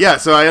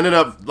 So I ended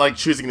up like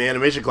choosing the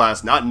animation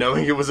class, not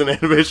knowing it was an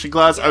animation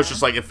class. Yeah. I was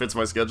just like, it fits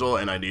my schedule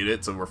and I need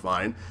it, so we're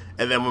fine.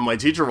 And then when my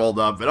teacher rolled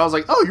up, and I was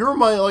like, oh, you were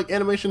my like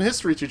animation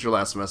history teacher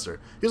last semester.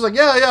 He was like,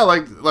 yeah,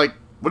 like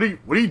what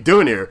are you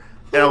doing here?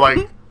 And I'm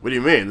like, what do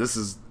you mean? This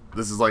is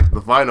like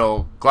the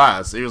final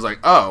class. He was like,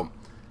 oh,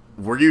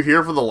 were you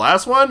here for the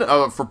last one?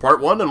 For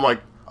part 1? And I'm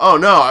like, oh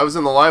no, I was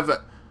in the live.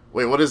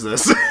 Wait, what is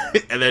this?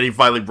 And then he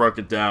finally broke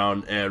it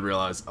down and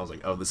realized, I was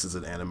like, oh, this is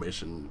an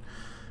animation.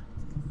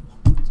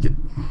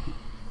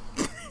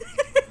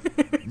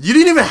 You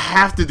didn't even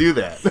have to do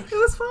that. It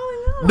was falling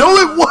off. No,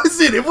 it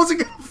wasn't. It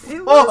wasn't going to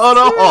fall at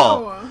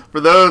all. For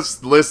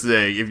those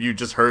listening, if you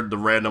just heard the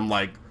random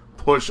like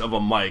push of a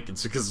mic,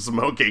 it's because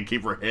Simone can't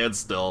keep her hands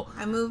still.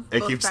 I moved.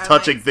 It keeps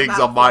touching things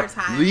on my.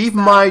 Leave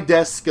my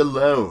desk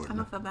alone. I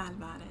don't feel bad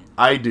about it.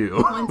 I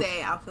do. One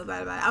day I'll feel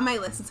bad about it. I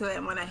might listen to it,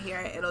 and when I hear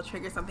it, it'll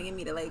trigger something in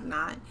me to like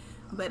not.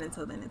 But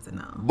until then, it's a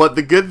no. But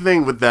the good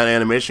thing with that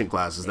animation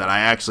class is that I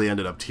actually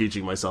ended up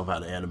teaching myself how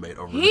to animate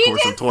over the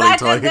course of 2020.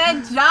 Such a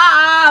good job.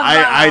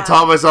 I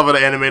taught myself how to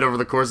animate over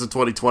the course of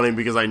 2020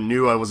 because I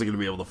knew I wasn't going to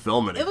be able to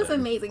film anything. It was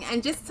amazing.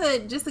 And just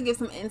to give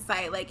some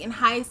insight, like in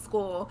high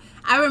school,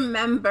 I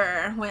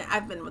remember when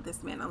I've been with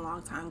this man a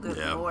long time. Good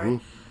Lord.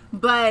 Mm-hmm.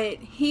 But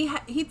you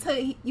had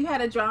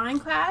a drawing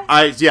class.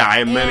 I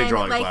had many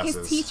drawing classes.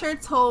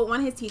 One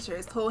of his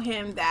teachers told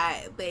him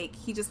that like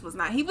he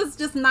was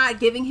just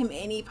not giving him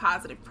any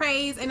positive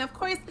praise, and of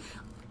course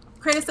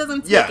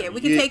criticism,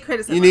 we can take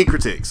criticism. You need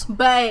critiques,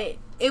 but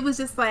it was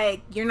just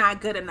like, you're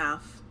not good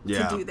enough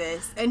to do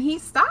this, and he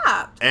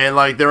stopped. And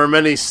like there were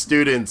many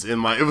students it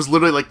was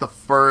literally like the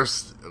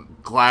first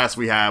class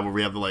we had where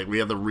we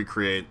had to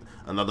recreate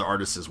another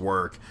artist's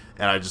work,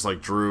 and I just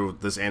like drew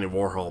this Andy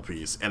Warhol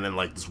piece, and then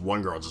like this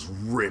one girl just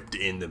ripped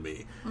into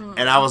me,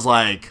 and I was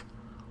like,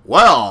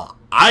 well,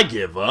 I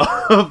give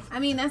up. I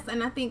mean, I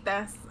think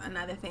that's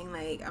another thing,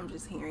 like I'm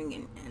just hearing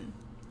and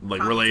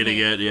like relating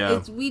it.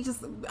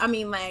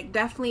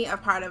 Definitely a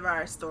part of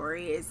our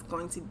story is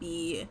going to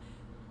be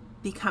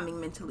becoming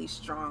mentally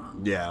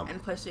strong,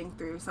 and pushing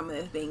through some of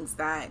the things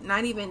that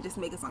not even just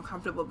make us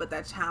uncomfortable, but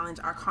that challenge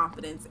our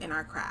confidence in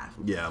our craft.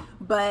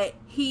 But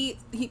he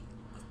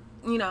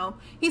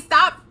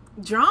stopped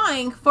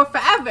drawing for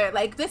forever.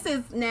 Like, this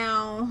is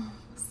now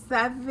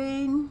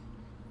 7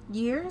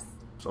 years?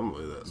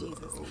 Something like that.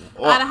 Jesus.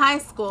 Out of high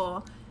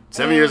school.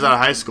 7 years out of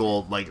high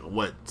school, like,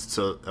 what?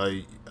 So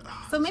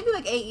maybe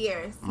like 8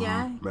 years,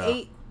 yeah?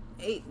 8,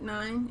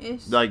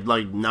 9-ish. Like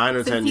 9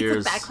 or 10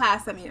 years. Since he took that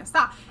class, 7 years.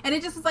 Stop. And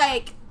it just was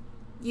like,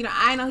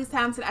 I know he's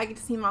talented. I get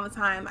to see him all the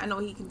time. I know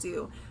what he can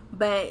do.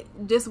 But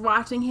just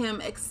watching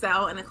him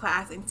excel in a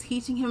class and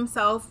teaching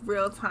himself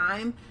real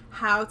time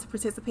how to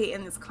participate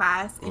in this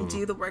class and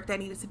do the work that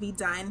needed to be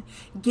done,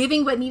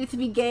 giving what needed to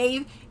be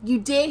gave. He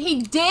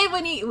did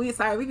when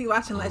we be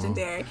watching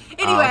Legendary.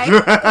 Anyway,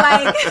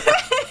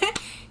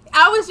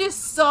 I was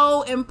just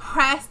so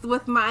impressed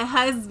with my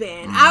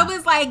husband. I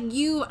was like,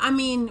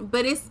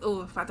 but it's,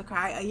 about to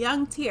cry, a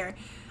young tear.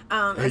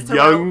 As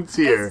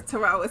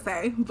Terrell would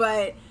say.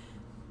 But,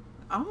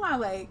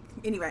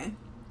 anyway.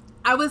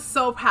 I was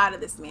so proud of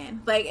this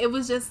man. Like, it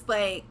was just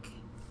like,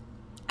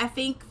 I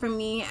think for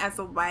me as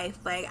a wife,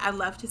 like, I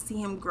love to see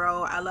him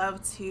grow. I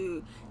love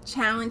to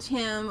challenge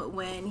him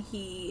when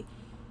he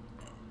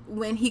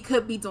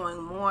could be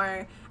doing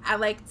more. I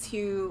like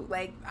to,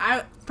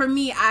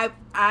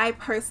 I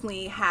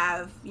personally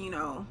have,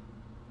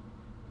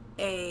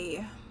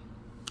 a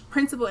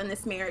principle in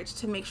this marriage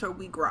to make sure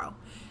we grow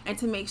and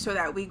to make sure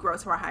that we grow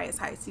to our highest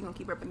heights. You gonna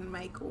keep ripping the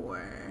mic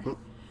or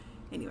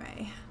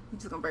anyway? I'm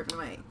just gonna burp in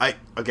the mic.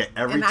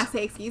 And I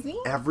say excuse me.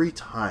 Every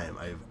time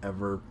I've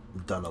ever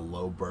done a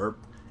low burp,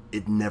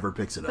 it never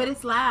picks it up. But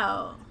it's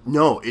loud.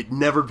 No, it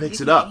never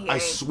picks it up. I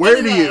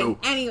swear to you.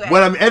 Anyway.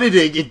 When I'm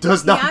editing, it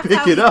does not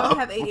pick it up. I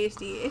have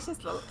ADHD. It's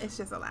just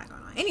a lot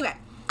going on. Anyway,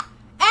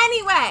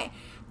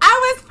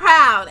 I was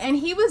proud, and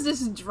he was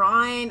just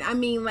drawing. I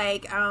mean,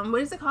 like,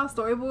 what is it called?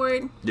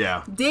 Storyboard?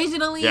 Yeah.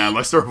 Digitally. Yeah,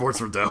 my storyboards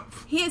were dope.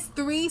 He has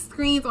 3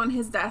 screens on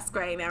his desk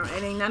right now,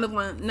 and none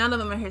of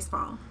them are his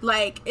phone.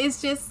 Like,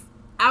 it's just,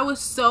 I was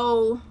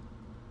so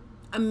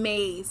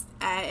amazed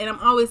at, and I'm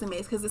always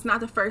amazed because it's not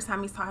the first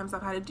time he's taught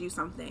himself how to do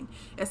something.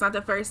 It's not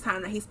the first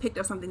time that he's picked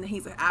up something that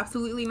he's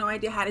absolutely no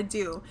idea how to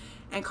do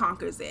and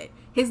conquers it.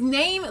 His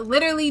name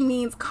literally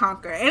means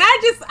conquer, and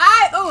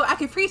I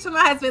could preach to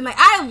my husband. Like,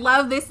 I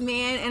love this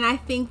man, and I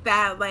think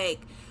that, like,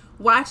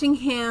 watching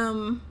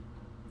him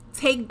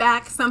take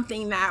back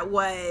something that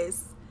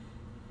was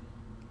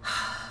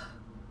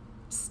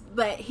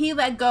but he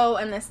let go,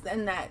 and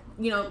that,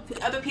 you know,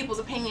 other people's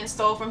opinions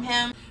stole from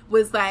him,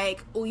 was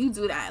like, oh, you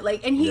do that,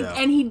 like, and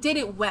he did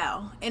it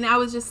well, and I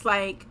was just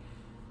like,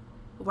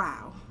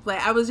 wow, like,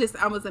 I was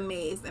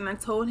amazed. And I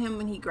told him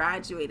when he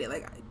graduated,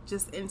 like,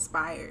 just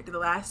inspired. The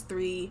last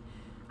three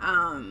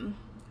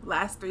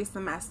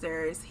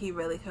semesters, he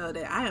really killed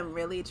it. I am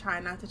really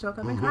trying not to choke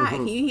up and cry.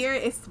 Can you hear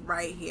it? It's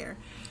right here.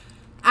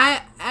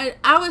 I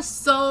was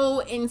so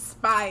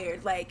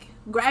inspired. Like,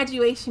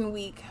 graduation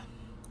week,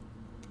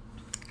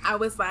 I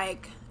was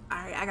like, all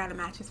right, I gotta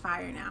match his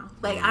fire now.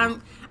 Like, I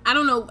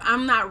don't know,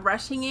 I'm not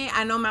rushing it.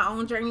 I know my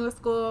own journey with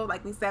school.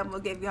 Like we said, we'll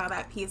give y'all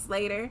that piece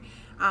later,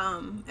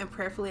 and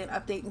prayerfully an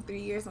update in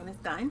 3 years when it's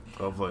done.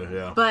 Hopefully,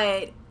 yeah.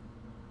 But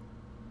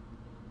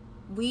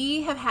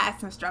we have had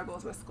some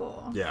struggles with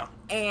school. Yeah.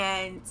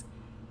 And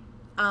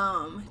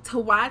to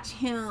watch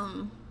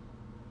him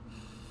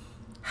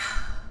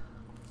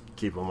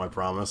keep on my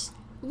promise.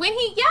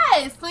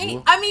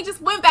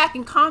 Just went back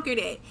and conquered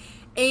it.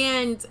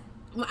 And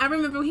I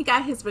remember when he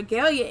got his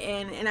regalia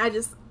in, and I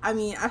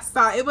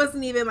saw it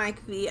wasn't even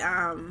like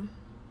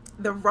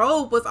the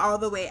robe was all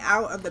the way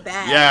out of the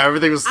bag. Yeah,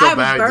 everything was still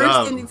bagged up.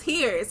 I burst into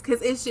tears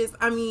because it's just,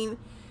 I mean,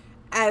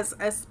 as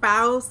a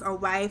spouse, a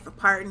wife, a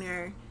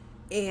partner,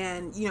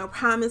 and, you know,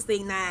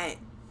 promising that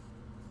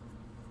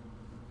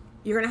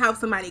you're going to help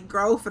somebody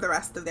grow for the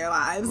rest of their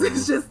lives.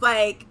 It's just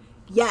like,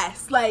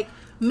 yes, like,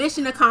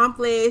 mission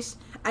accomplished.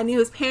 I knew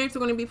his parents were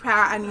going to be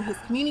proud. I knew his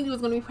community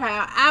was going to be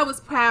proud. I was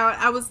proud.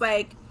 I was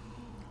like,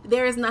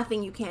 there is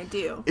nothing you can't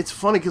do. It's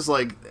funny because,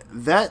 like,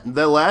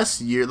 the last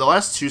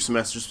 2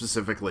 semesters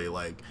specifically,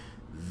 like,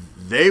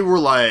 they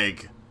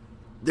weren't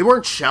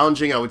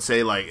challenging, I would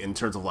say, like, in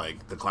terms of,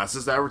 like, the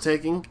classes that I was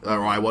taking,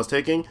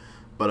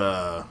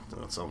 but,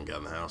 someone got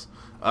in the house.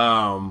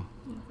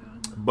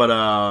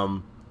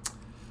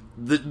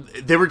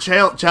 They were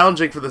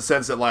challenging for the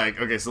sense that,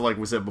 like, okay, so like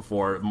we said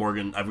before,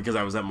 Morgan, because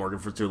I was at Morgan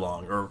for too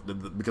long, or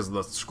because of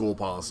the school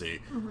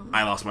policy,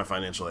 I lost my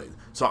financial aid.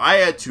 So I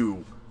had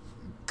to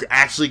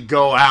actually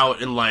go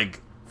out and, like,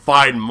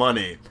 find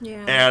money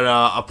and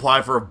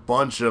apply for a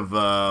bunch of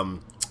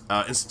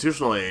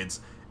institutional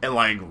aids and,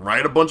 like,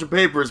 write a bunch of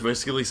papers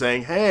basically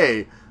saying,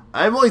 hey,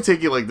 I'm only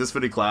taking, like, this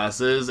many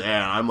classes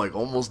and I'm, like,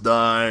 almost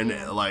done,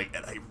 and I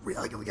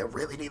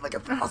really need, like,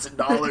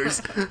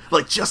 $1,000,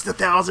 like, just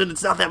 $1,000.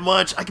 It's not that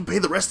much. I can pay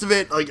the rest of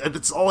it. Like,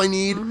 that's all I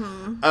need.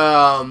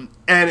 And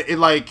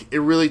it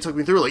really took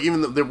me through. Like,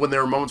 even when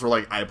there were moments where,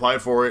 like, I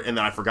applied for it and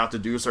then I forgot to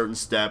do a certain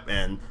step,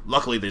 and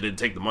luckily they didn't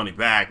take the money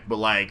back, but,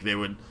 like, they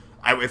would,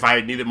 if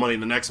I needed money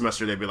the next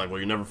semester, they'd be like, well,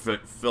 you never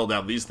filled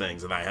out these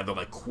things, and I had to,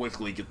 like,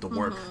 quickly get to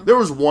work. There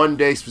was one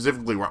day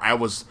specifically where I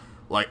was,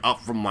 like,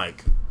 up from,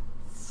 like,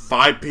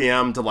 5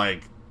 p.m. to,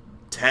 like,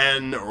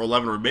 10 or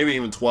 11 or maybe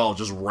even 12,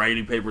 just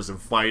writing papers and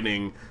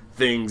fighting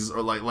things,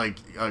 or like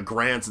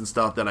grants and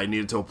stuff that I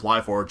needed to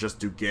apply for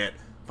just to get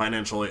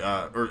financial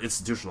or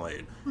institutional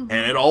aid. And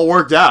it all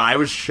worked out. I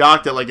was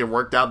shocked that, like, it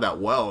worked out that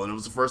well, and it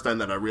was the first time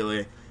that I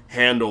really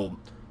handled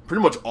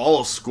pretty much all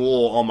of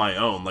school on my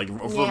own, like,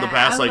 for the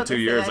past, like, 2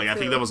 years. Like, I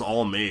think that was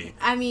all me.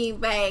 I mean,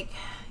 like,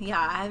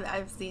 yeah,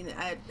 I've seen it.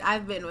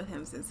 I've been with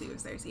him since he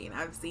was 13.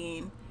 I've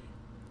seen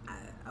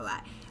a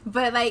lot.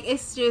 But, like,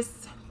 it's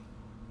just,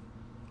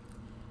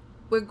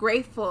 we're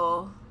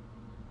grateful,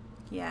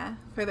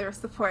 for the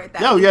support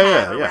that we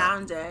have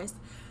around us.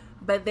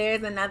 But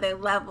there's another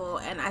level,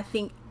 and I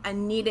think a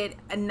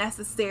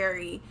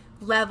necessary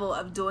level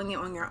of doing it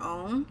on your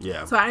own.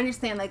 Yeah. So I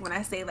understand, like, when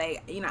I say,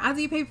 like, you know, I'll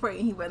do your paper for it,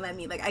 and he wouldn't let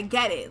me. Like, I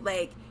get it.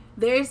 Like,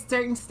 there's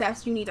certain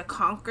steps you need to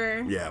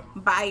conquer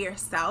by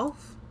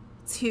yourself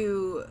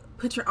to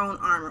put your own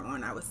armor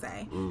on, I would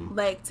say.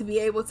 Like, to be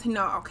able to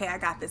know, okay, I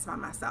got this by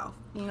myself,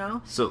 you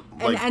know? So,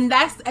 like, and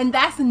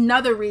that's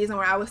another reason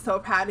why I was so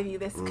proud of you,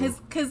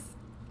 because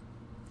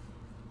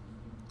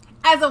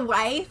as a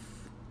wife,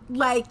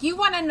 like, you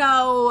want to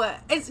know,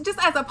 it's just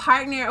as a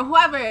partner or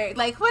whoever,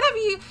 like, whatever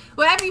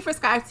you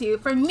prescribe to.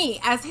 For me,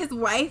 as his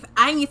wife,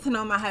 I need to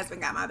know my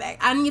husband got my back.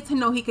 I need to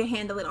know he can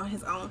handle it on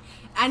his own.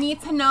 I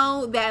need to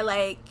know that,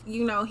 like,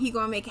 you know, he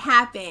gonna make it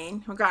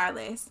happen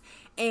regardless.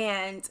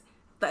 And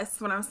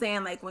that's what I'm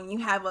saying. Like, when you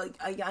have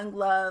a young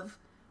love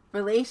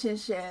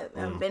relationship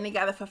and been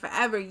together for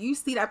forever, you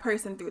see that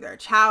person through their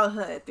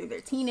childhood, through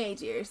their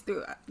teenage years,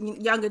 through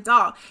young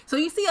adult. So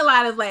you see a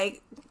lot of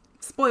like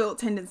spoiled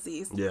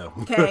tendencies. Yeah.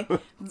 Okay.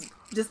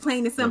 Just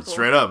plain and simple.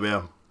 Straight up,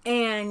 yeah.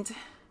 And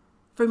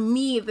for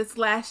me, this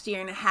last year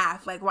and a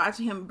half, like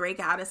watching him break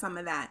out of some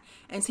of that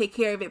and take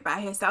care of it by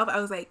himself, I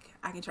was like,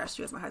 I can trust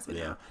you as my husband.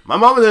 Yeah. Now. My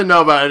mom didn't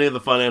know about any of the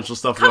financial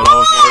stuff going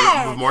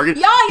on with Morgan.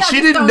 Y'all she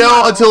didn't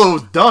know until it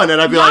was done,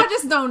 and I'd be y'all like,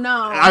 just don't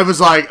know. I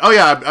was like, oh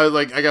yeah,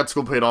 I got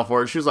school paid off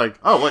for it. She was like,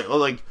 oh wait, well,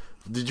 like,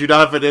 did you not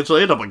have financial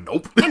aid? I'm like,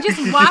 nope. And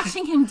just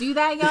watching him do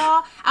that,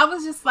 y'all, I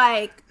was just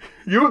like,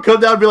 you would come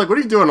down and be like, what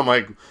are you doing? I'm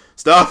like,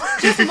 stuff.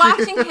 Just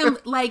watching him,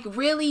 like,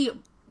 really,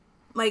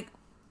 like,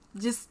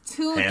 just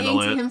tune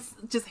into him,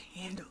 just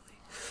handle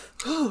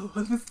it. Oh,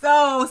 it was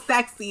so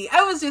sexy.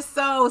 I was just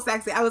so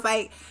sexy. I was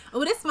like,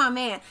 oh, this is my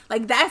man.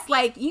 Like, that's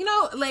like, you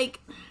know, like,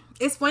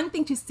 it's one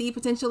thing to see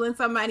potential in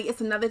somebody. It's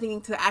another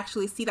thing to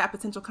actually see that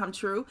potential come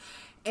true.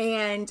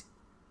 And,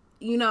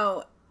 you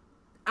know,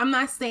 I'm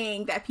not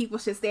saying that people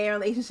should stay in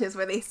relationships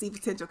where they see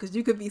potential, because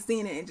you could be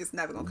seeing it and just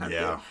never gonna come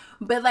through.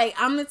 But, like,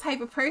 I'm the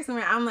type of person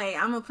where I'm like,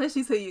 I'm gonna push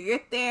you till you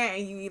get there,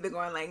 and you either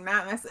going like,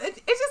 nah, it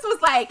just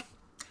was like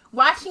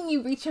watching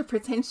you reach your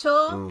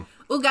potential.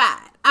 Oh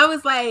God, I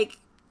was like,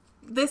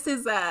 this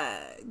is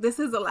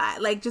a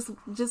lot. Like, just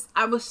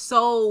I was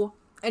so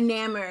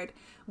enamored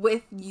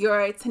with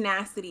your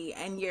tenacity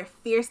and your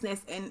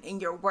fierceness in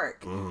your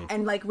work,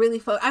 and like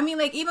really I mean,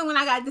 like, even when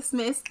I got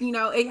dismissed, you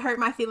know, it hurt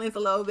my feelings a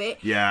little bit.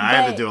 Yeah, I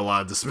had to do a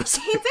lot of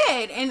dismissing. He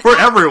did, and for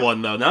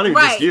everyone though, not even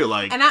just you.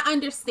 Like, and I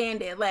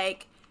understand it.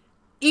 Like,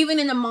 even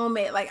in the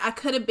moment, like, I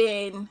could have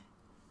been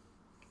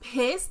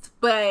pissed,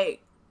 but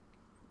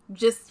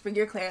just for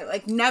your clarity,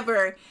 like,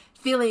 never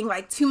feeling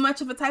like too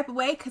much of a type of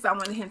way, because I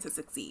wanted him to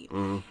succeed.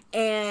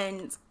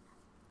 And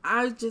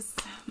I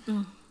just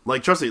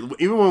like, trust me,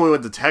 even when we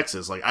went to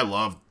Texas, like, I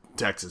loved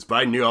Texas, but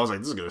I knew, I was like,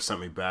 this is gonna send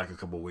me back a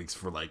couple of weeks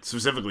for, like,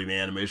 specifically the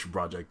animation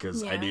project,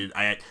 because I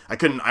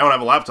don't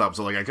have a laptop,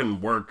 so like I couldn't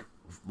work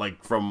like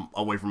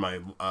away from my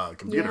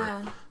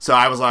computer. So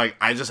I was like,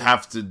 I just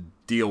have to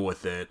deal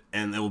with it,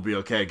 and it will be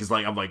okay, because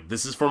like, I'm like,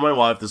 this is for my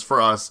wife, this is for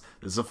us,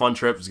 this is a fun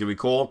trip, it's gonna be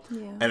cool.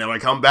 And then when I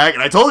come back,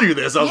 and I told you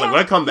this, I was like, when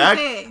I come back,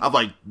 I'm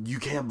like, you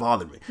can't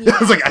bother me. I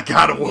was like, I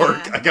gotta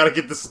work, I gotta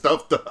get this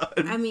stuff done.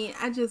 I mean,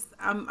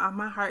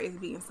 my heart is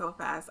beating so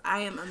fast.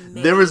 I am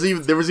amazed.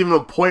 There was even a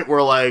point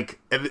where, like,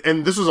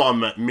 and this was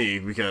on me,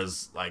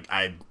 because like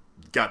I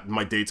got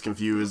my dates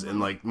confused, and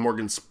like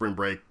Morgan's spring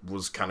break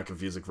was kind of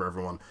confusing for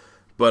everyone.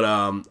 But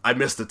I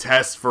missed a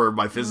test for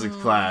my physics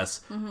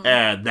class,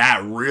 and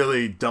that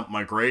really dumped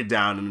my grade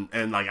down.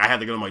 And like, I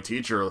had to go to my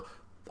teacher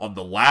on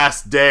the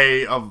last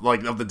day of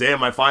the day of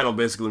my final,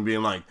 basically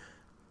being like,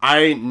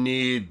 I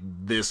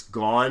need this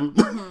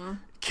gone.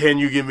 Can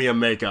you give me a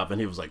makeup? And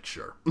he was like,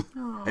 sure.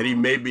 And he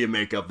made me a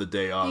makeup the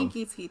day of. Thank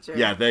you, teacher.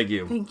 Yeah, thank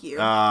you. Thank you.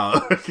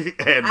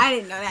 And I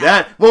didn't know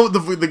that. Well,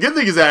 the good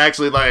thing is that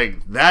actually,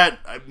 like, that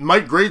my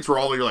grades were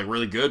all like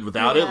really good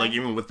without it, like,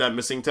 even with that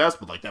missing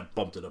test, but like that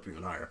bumped it up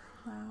even higher.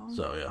 Wow.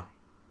 So yeah.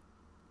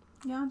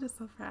 Yeah, I'm just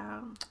so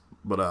proud.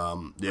 But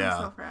yeah,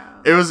 I'm so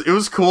proud. It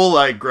was cool,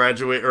 like,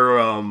 graduate or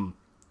oh,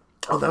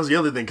 that was the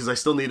other thing, because I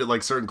still needed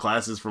like certain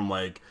classes from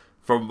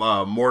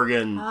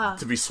Morgan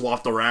to be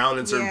swapped around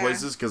in certain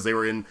places, because they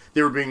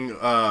were being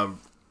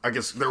I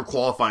guess they were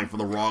qualifying for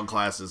the wrong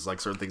classes, like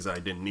certain things that I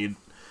didn't need.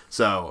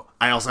 So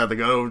I also had to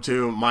go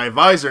to my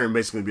advisor and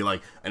basically be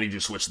like, I need you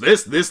to switch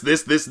this,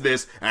 and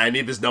I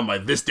need this done by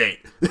this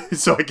date,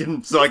 so I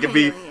can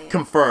be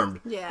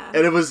confirmed. Yeah.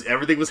 And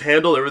everything was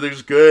handled, everything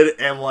was good,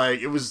 and like,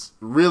 it was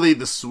really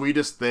the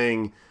sweetest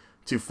thing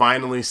to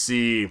finally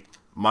see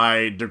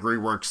my degree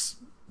works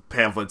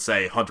pamphlet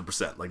say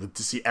 100%, like,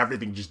 to see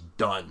everything just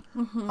done.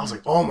 I was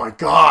like, oh my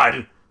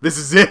God, this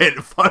is it,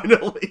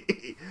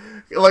 finally.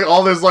 Like,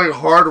 all this like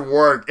hard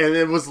work, and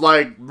it was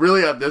like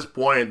really at this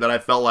point that I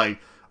felt like,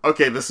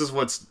 okay, this is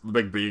what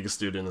being a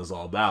student is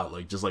all about.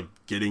 Like, just like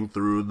getting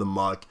through the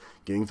muck,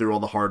 getting through all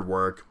the hard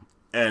work,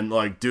 and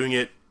like doing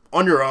it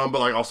on your own, but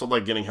like also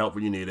like getting help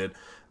when you need it.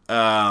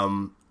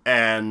 And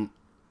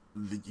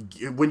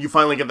when you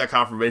finally get that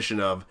confirmation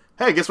of,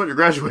 hey, guess what, you're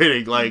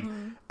graduating, like,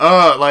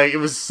 like, it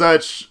was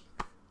such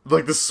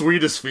like the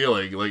sweetest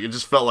feeling. Like, it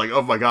just felt like,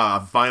 oh my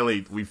God,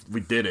 finally we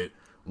did it.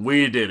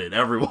 We did it.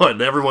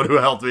 Everyone who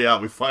helped me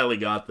out, we finally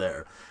got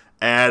there.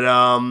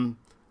 And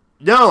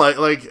no,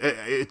 like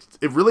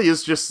it really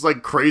is just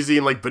like crazy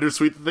and like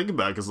bittersweet to think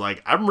about, because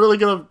like, I'm really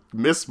gonna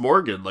miss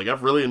Morgan. Like,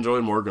 I've really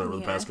enjoyed Morgan over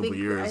the past couple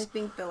years. I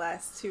think the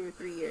last 2 or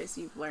 3 years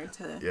you've learned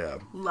to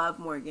love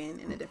Morgan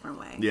in a different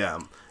way. Yeah.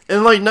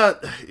 And like,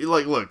 not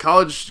like, look,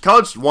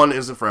 college one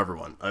isn't for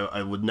everyone.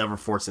 I would never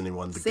force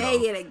anyone to say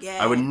it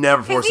again. I would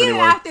never force even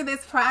anyone. After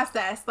this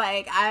process,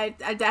 like, I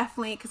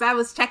definitely, because I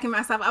was checking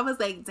myself, I was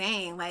like,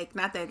 dang, like,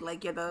 not that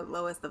like you're the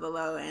lowest of the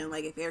low, and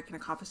like, if Eric can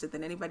accomplish it,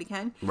 then anybody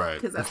can,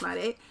 right? Because that's not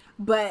it.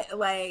 But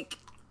like,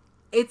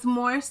 it's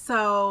more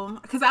so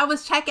because I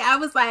was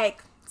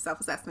like,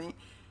 self-assessment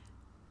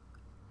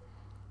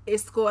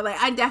is school. Like,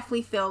 I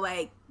definitely feel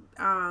like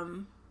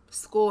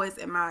school is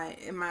in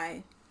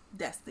my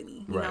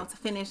destiny, you know, to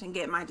finish and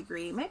get my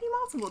degree, maybe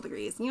multiple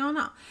degrees. You don't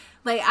know.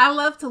 Like, I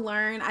love to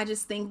learn. I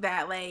just think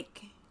that,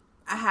 like,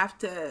 I have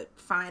to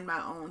find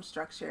my own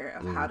structure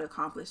of how to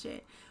accomplish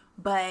it.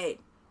 But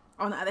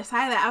on the other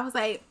side of that, I was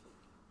like,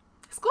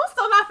 school's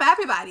still not for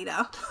everybody,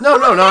 though. No,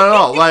 not at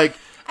all. Like,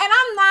 and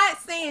I'm not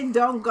saying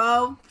don't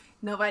go.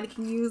 Nobody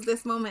can use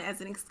this moment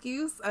as an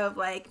excuse of,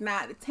 like,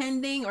 not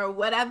attending or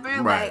whatever.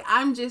 Right. Like,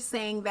 I'm just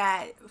saying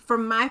that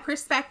from my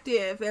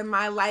perspective and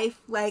my life,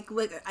 like,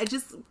 look, I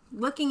just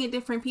looking at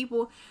different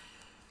people,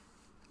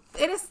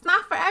 it is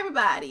not for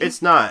everybody.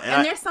 It's not.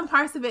 And there's some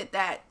parts of it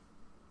that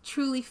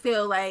truly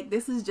feel like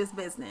this is just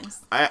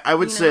business. I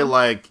would say,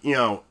 like, you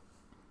know,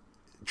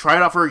 try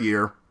it out for a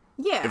year.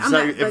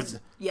 Yeah.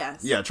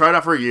 Yes. Yeah, try it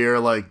out for a year.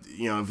 Like,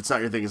 you know, if it's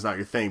not your thing, it's not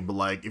your thing. But,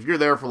 like, if you're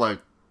there for, like,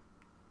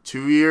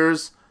 2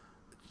 years...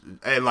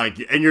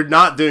 and you're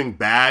not doing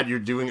bad, you're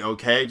doing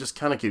okay, just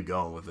kind of keep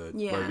going with it.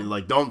 Yeah.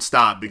 Like don't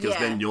stop, because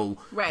then you'll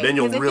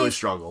really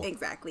struggle.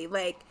 Exactly.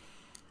 Like,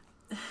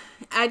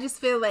 I just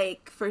feel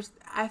like for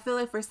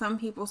some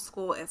people,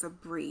 school is a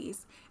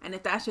breeze. And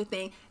if that's your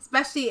thing,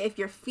 especially if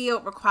your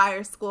field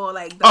requires school,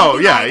 like, I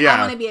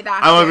want to be a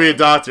doctor. I want to be a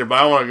doctor, but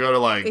I want to go to,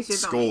 like,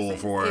 school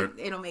for it.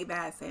 It'll make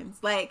bad sense.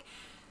 Like,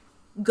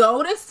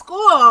 go to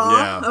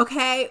school,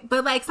 okay?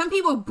 But, like, some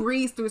people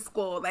breeze through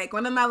school. Like,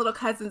 one of my little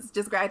cousins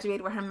just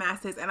graduated with her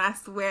master's, and I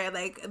swear,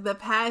 like,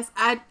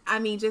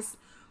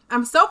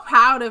 I'm so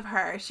proud of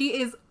her. She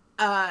is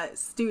a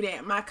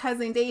student. My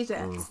cousin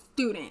Deja,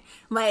 student.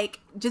 Like,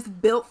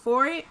 just built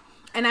for it.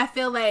 And I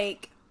feel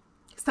like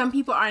some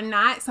people are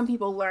not. Some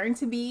people learn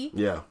to be.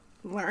 Yeah.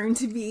 Learn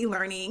to be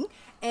learning.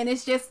 And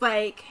it's just,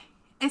 like,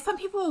 and some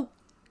people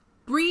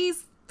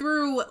breeze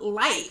through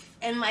life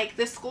and, like,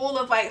 the school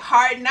of, like,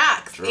 hard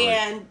knocks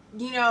and,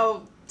 you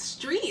know,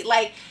 street,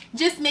 like,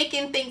 just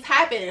making things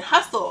happen and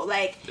hustle.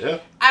 Like,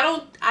 I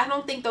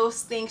don't think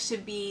those things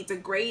should be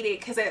degraded,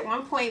 because at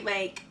one point,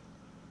 like,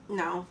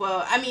 no,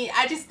 well, I mean,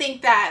 I just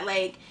think that,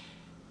 like,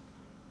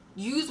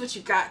 use what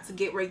you got to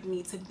get where you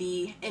need to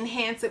be,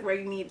 enhance it where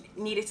you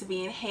need it to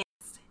be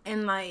enhanced,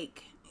 and,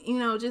 like, you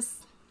know,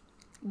 just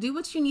do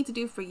what you need to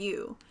do for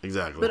you.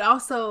 Exactly. But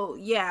also,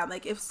 yeah,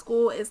 like, if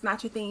school is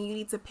not your thing, you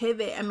need to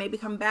pivot and maybe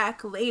come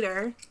back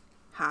later.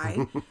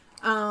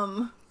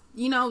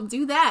 You know,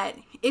 do that.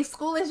 If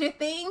school is your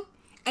thing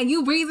and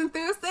you breezing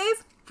through,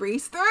 sis,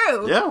 breeze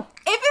through. Yeah.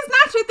 If it's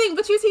not your thing,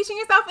 but you're teaching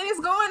yourself and it's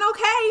going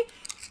okay,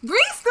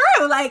 breeze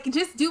through. Like,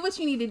 just do what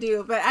you need to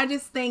do. But I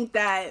just think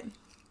that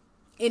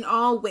in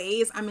all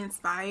ways, I'm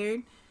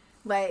inspired.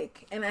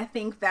 Like, and I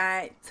think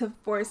that to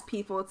force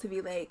people to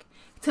be, like,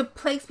 to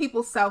place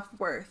people's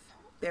self-worth.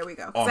 There we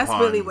go. That's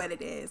really what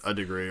it is. A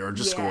degree, or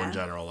just school in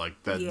general.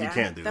 Like, that, you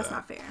can't do that. That's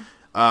not fair.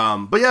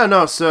 But yeah,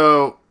 no,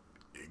 so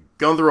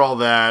going through all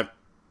that,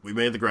 we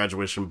made the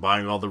graduation,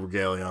 buying all the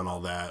regalia and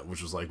all that,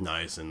 which was, like,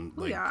 nice. And,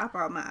 like, I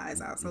brought my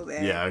eyes out so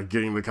bad. Yeah,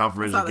 getting the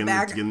confirmation,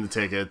 getting the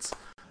tickets.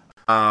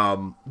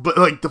 But,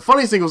 like, the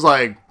funniest thing was,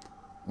 like,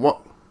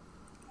 what?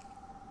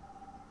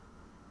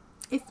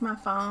 It's my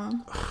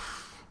phone.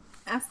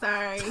 I'm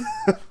sorry.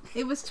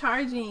 It was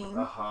charging.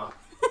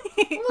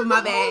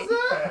 My bad.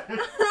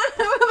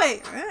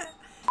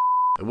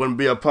 It wouldn't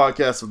be a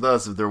podcast with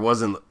us if there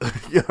wasn't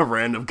a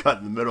random cut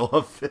in the middle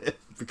of it,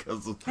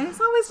 because and it's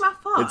always my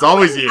fault. It's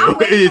always you.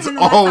 It's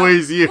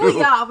always you. Well,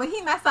 y'all, but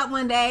he messed up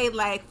one day,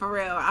 like, for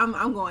real.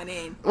 I'm going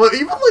in. Well,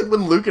 even, like,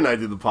 when Luke and I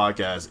do the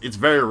podcast, it's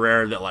very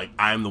rare that, like,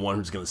 I'm the one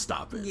who's gonna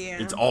stop it.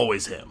 Yeah. It's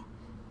always him.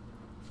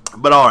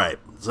 But all right,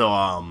 so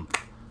I'm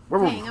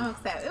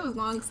upset. It was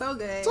going so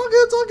good. It's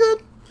all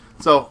good.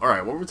 So, all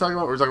right, what were we talking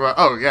about? We were talking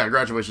about,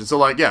 graduation. So,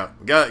 like,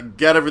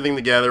 got everything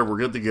together. We're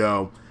good to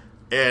go.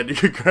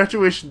 And your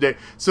graduation day.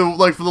 So,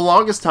 like, for the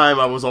longest time,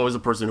 I was always a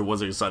person who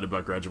wasn't excited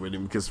about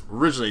graduating, because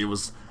originally it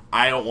was,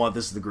 I don't want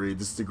this degree.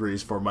 This degree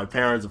is for my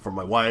parents and for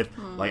my wife.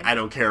 Like, I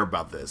don't care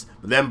about this.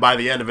 But then by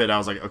the end of it, I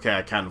was like, okay,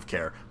 I kind of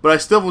care. But I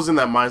still was in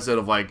that mindset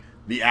of, like,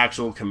 the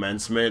actual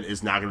commencement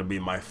is not going to be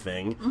my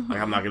thing. Like,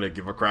 I'm not going to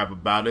give a crap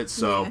about it.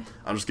 So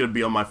I'm just going to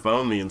be on my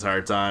phone the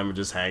entire time and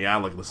just hang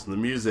out, like, listen to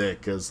music.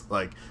 Because,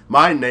 like,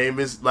 my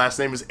last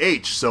name is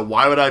H. So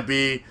why would I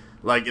be,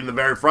 like, in the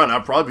very front?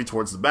 I'd probably be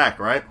towards the back,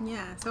 right?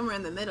 Yeah, somewhere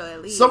in the middle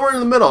at least. Somewhere in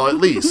the middle at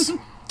least.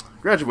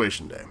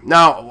 Graduation day.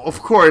 Now,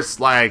 of course,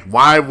 like,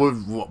 why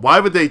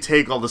would they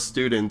take all the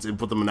students and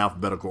put them in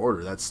alphabetical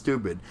order? That's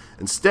stupid.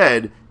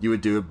 Instead, you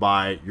would do it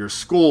by your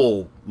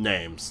school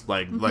names,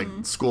 like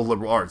School of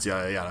Liberal Arts,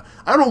 yada yada.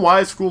 I don't know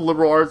why School of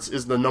Liberal Arts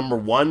is the number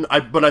one,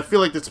 but I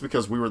feel like that's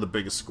because we were the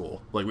biggest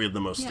school. Like, we had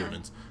the most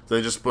students. So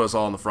they just put us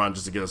all in the front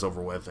just to get us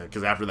over with.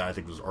 Because after that, I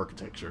think it was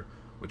architecture,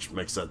 which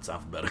makes sense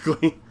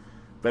alphabetically.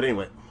 But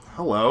anyway,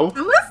 hello.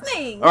 I'm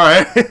listening. All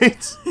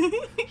right.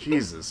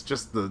 Jesus,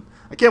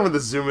 I can't wait to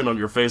zoom in on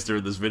your face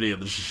during this video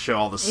to show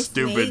all the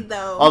stupid,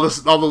 all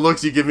the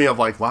looks you give me of,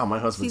 like, wow, my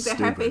husband's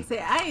stupid. Her face said,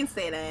 I didn't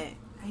say that.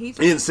 He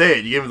didn't say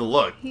it. You gave me the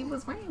look. He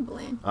was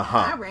rambling.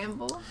 I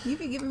ramble. You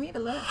be giving me the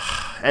look.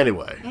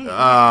 Anyway,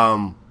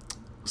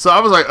 so I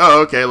was like,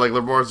 oh, okay, like,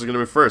 liberal arts are going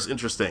to be first.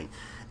 Interesting.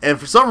 And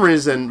for some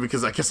reason,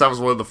 because I guess I was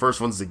one of the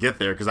first ones to get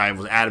there, because I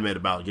was adamant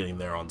about getting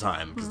there on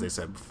time, because they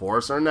said before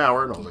a certain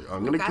hour, and I was like,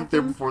 I'm going to get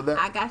there before that.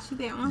 I got you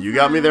there on time. You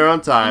got me there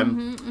on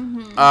time.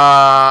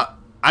 I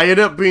ended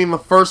up being the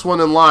first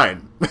one in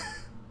line. And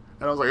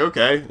I was like,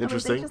 okay,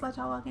 interesting. They just let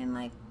y'all walk in,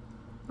 like,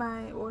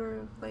 by order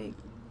of, like,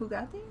 who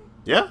got there?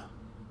 Yeah.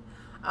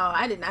 Oh,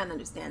 I did not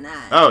understand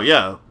that. Oh,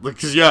 yeah.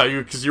 Because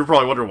you're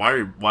probably wondering,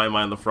 why am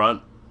I in the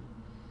front?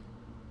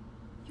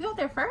 You got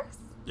there first?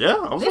 Yeah,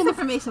 I was. This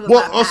information was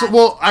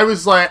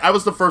I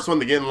was the first one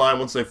to get in line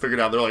once they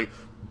figured out. They're like,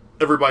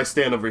 everybody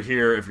stand over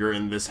here if you're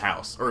in this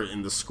house or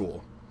in this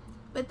school.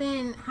 But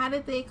then, how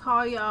did they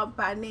call y'all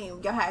by name?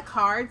 Y'all had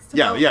cards?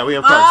 Yeah, we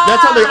have cards.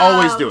 That's how they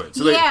always do it.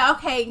 So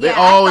They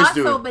always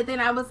do it. But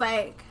then I was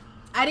like,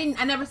 I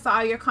never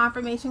saw your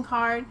confirmation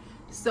card.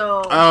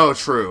 So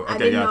true. Okay, I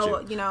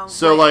didn't know,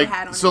 So like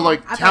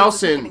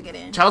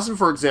Towson,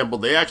 for example,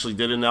 they actually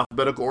did it in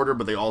alphabetical order,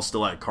 but they all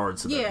still had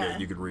cards so that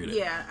you could read it.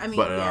 Yeah, I mean,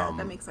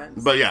 that makes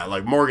sense. But yeah,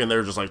 like Morgan,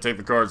 they're just like, take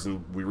the cards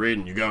and we read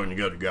and you go.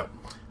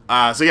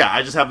 So yeah,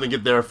 I just happened to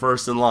get there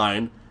first in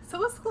line. So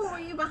what school were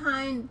you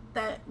behind?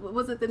 That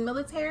was it the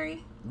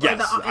military?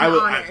 Yes,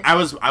 I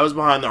was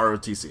behind the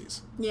ROTCs.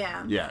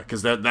 Yeah. Yeah,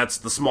 because that's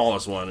the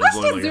smallest one. Let's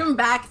just zoom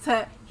back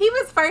to he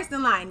was first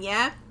in line.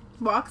 Yeah.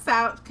 Walks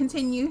out,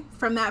 continue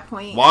from that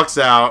point. Walks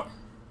out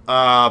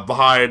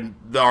behind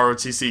the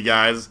ROTC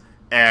guys,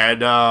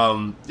 and I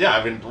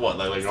mean, what?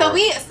 Like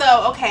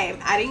okay,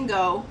 I didn't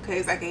go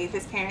because I gave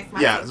his parents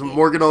my ticket. So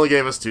Morgan only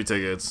gave us 2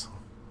 tickets.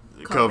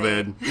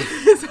 COVID.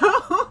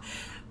 So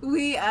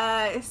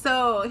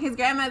so his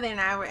grandmother and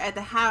I were at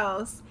the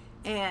house,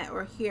 and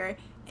we're here,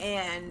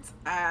 and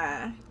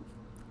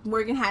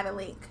Morgan had a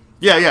link.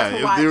 Yeah,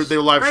 they were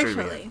live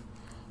streaming.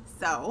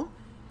 So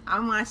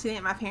I'm watching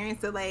it. My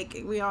parents are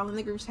like, we all in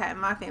the group chat,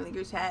 my family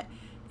group chat,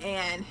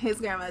 and his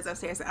grandmother's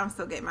upstairs. So I'm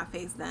still getting my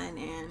face done,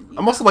 and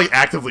I'm also like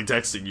actively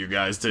texting you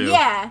guys too.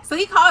 Yeah, so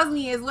he calls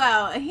me as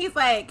well, and he's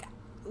like,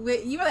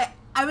 "You were like,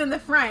 I'm in the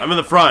front." I'm in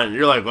the front.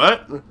 You're like,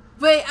 what?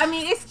 But I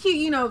mean, it's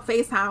cute,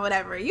 FaceTime,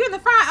 whatever. You in the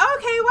front?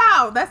 Okay,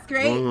 wow, that's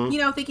great.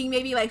 Mm-hmm. Thinking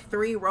maybe like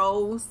 3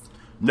 rows.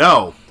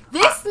 No,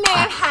 this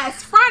man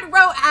has front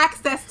row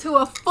access to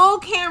a full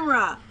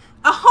camera.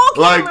 A whole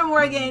camera,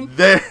 Morgan.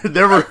 There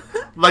were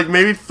like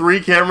maybe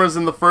 3 cameras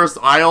in the first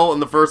aisle in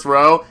the first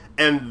row,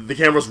 and the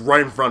camera's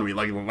right in front of me,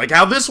 like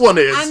how this one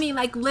is. I mean,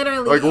 like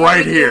literally, like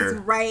right here,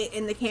 right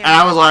in the camera. And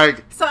I was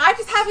like, so I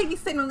just happened to be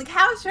sitting on the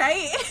couch,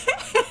 right?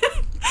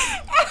 And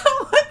I'm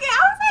looking. I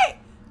was like,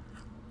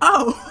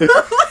 oh.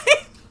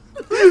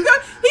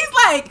 He's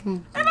like,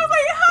 and I was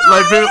like,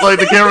 hi. Like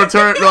the camera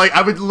turned. Like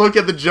I would look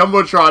at the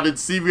jumbotron and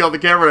see me on the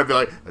camera, and I'd be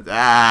like,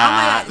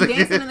 ah. I'm like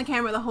dancing in the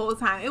camera the whole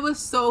time. It was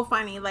so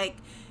funny. Like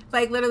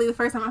literally the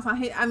first time I saw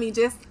him, I mean,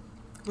 just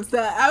what's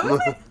up? I was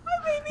like,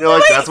 you're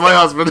like, that's my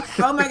husband.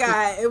 Oh my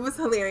god, it was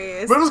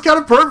hilarious. But it was kind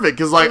of perfect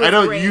because like I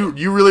know great.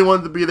 you really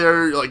wanted to be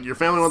there. Like your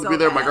family wanted to be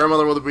there. My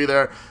grandmother wanted to be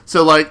there.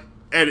 So like.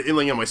 And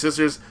my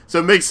sisters,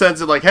 so it makes sense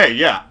that like, hey,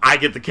 yeah, I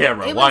get the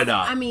camera. Why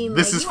not? I mean,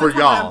 this is for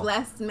y'all.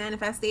 Blessed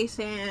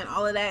manifestation,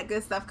 all of that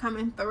good stuff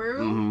coming through.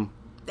 Mm-hmm.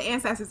 The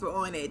ancestors were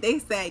on it. They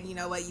said, you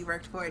know what, you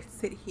worked for it.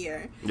 Sit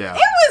here. Yeah, it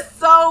was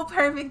so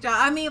perfect, y'all.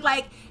 I mean,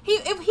 like he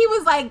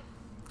was like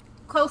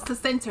close to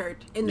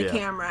centered in the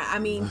camera. I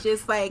mean,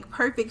 just like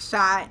perfect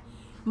shot.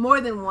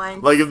 More than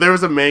one. Like, if there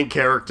was a main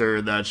character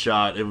in that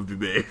shot, it would be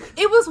me.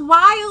 It was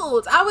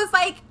wild. I was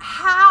like,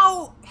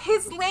 how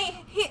his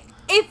name...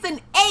 It's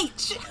an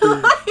H.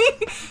 I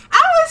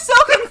was so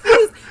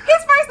confused.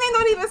 His first name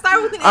don't even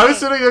start with an A. I was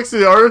sitting next to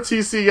the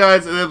ROTC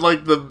guys and then,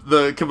 like,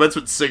 the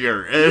commencement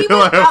singer. And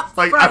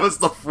I was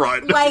the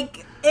front.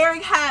 Like,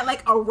 Erik had,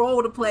 like, a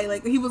role to play.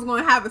 Like, he was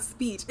going to have a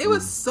speech. It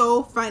was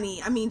so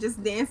funny. I mean,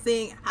 just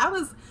dancing. I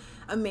was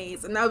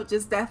amazed. And that was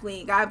just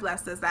definitely... God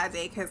blessed us that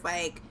day because,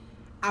 like...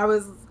 I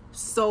was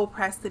so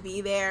pressed to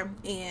be there,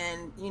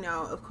 and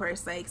of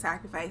course, like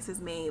sacrifices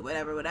made,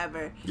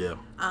 whatever. Yeah.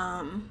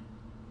 And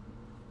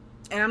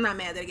I'm not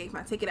mad that I gave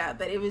my ticket out,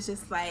 but it was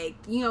just like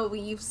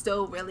when you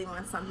still really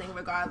want something,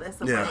 regardless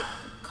of what it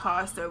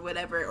cost or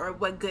whatever or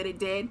what good it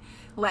did.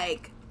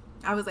 Like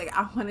I was like,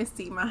 I want to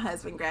see my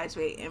husband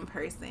graduate in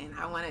person.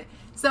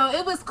 So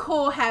it was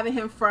cool having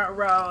him front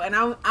row, and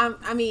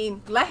I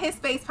mean, let his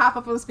face pop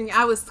up on the screen.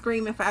 I was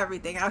screaming for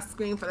everything. I was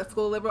screaming for the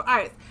School of Liberal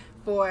Arts.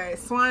 For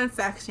Swan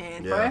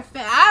section,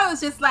 I was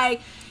just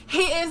like,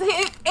 Erik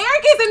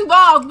is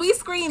involved. We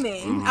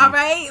screaming, all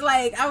right.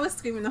 Like I was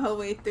screaming the whole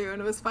way through,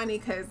 and it was funny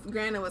because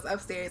Grandma was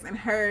upstairs and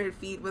her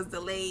feed was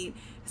delayed,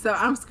 so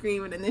I'm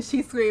screaming, and then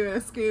she's screaming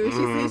and screaming.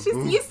 You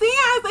see?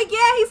 I was like,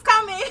 yeah, he's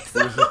coming.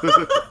 So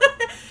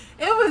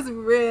it was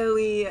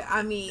really,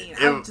 I mean,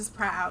 I'm just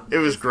proud. It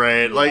was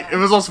great. Yeah. Like it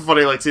was also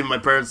funny, like seeing my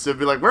parents be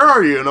like, "Where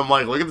are you?" And I'm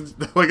like, "Look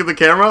at the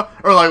camera,"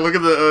 or like, "Look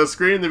at the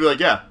screen." They'd be like,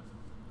 "Yeah."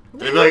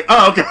 They'd be like,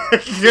 "Oh, okay."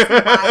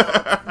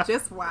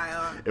 just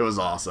wild. It was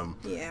awesome.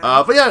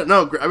 Yeah. But yeah,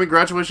 no, I mean,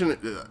 graduation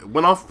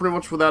went off pretty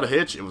much without a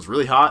hitch. It was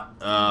really hot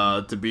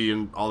to be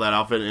in all that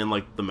outfit and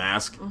like the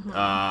mask,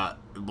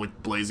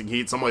 like blazing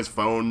heat. Somebody's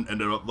phone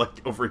ended up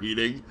like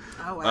overheating.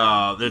 Oh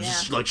wow. They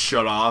just like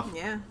shut off.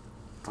 Yeah.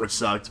 Which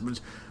sucked.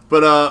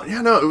 But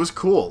yeah, no, it was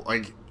cool.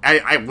 Like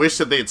I wish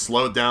that they had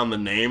slowed down the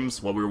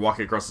names while we were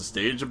walking across the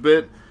stage a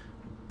bit.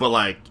 But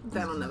like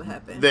that'll never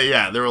happen.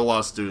 There were a lot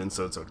of students,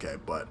 so it's okay.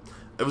 But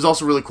it was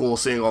also really cool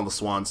seeing all the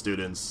Swan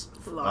students.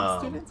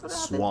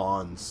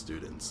 Swan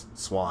students.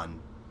 Swan.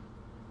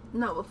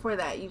 No, before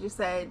that, you just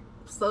said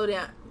slow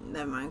down.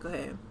 Never mind. Go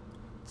ahead.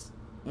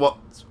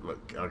 Well,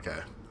 okay.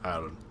 I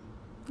don't.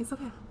 It's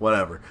okay.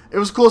 Whatever. It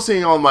was cool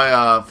seeing all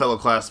my fellow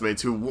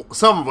classmates, who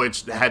some of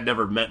which had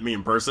never met me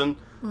in person.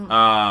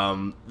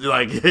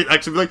 Like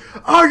actually be like,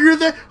 oh, you're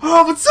there.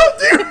 Oh, what's up,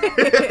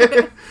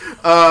 dude?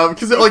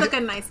 Because like took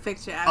a nice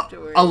picture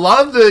afterwards. A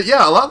lot of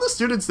the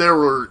students there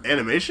were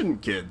animation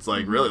kids.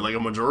 Like really, like a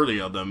majority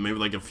of them. Maybe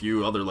like a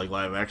few other like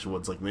live action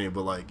ones like me,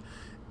 but like.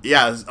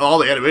 Yeah, all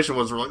the animation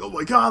ones were like, oh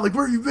my god, like,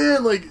 where you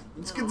been? Like,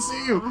 it's good to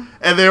see you.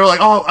 And they were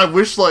like, oh, I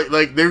wish,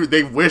 like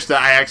they wish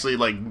that I actually,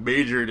 like,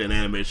 majored in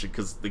animation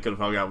because they could have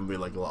hung out with me,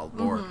 like, a lot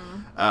more.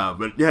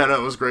 But, yeah, no,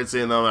 it was great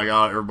seeing them. I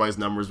got everybody's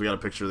numbers. We got a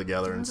picture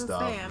together and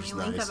stuff.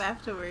 Link up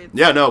afterwards.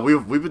 Yeah, no,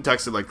 we've been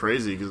texting like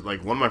crazy because,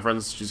 like, one of my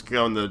friends, she's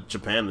going to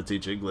Japan to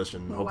teach English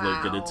and hopefully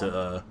get it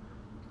to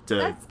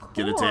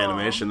get into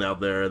animation out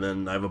there. And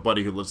then I have a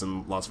buddy who lives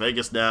in Las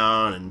Vegas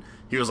now, and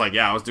he was like,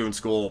 yeah, I was doing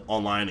school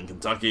online in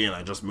Kentucky, and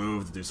I just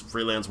moved to do some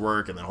freelance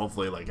work, and then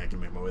hopefully like I can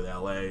make my way to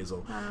LA.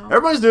 So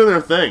everybody's doing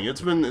their thing.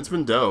 It's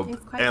been dope.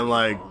 It's quite and cool.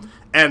 Like,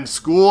 and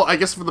school, I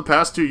guess for the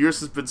past 2 years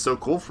has been so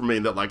cool for me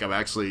that like I'm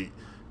actually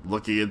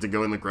looking into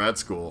going to grad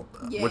school,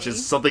 which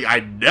is something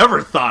I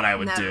never thought I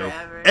would do.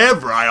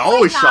 Ever. I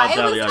always shot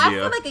down the idea. I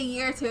feel like a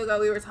year or two ago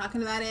we were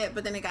talking about it,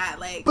 but then it got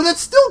like... But that's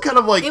still kind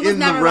of like in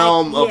the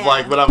realm of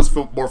like when I was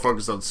more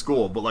focused on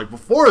school. But like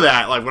before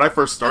that, like when I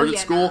first started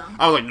school,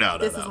 I was like, no.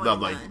 I'm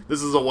like,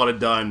 this is a one and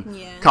done.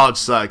 Yeah. College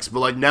sucks.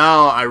 But like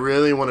now I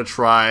really want to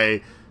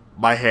try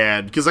my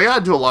hand, because I got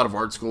to do a lot of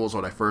art schools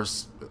when I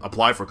first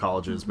applied for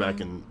colleges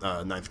back in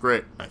 12th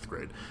grade, 11th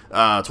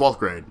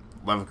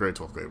grade,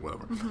 12th grade,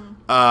 whatever.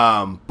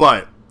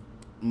 But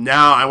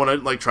now I want to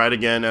like try it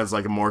again as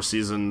like a more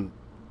seasoned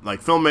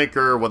like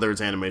filmmaker, whether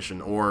it's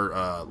animation or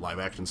live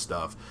action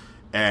stuff.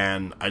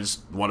 And I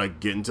just want to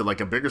get into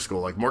like a bigger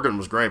school. Like Morgan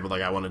was great, but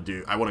like I want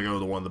to go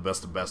to one of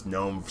the best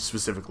known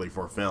specifically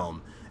for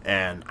film.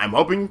 And I'm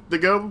hoping to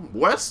go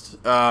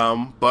west,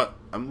 but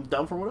I'm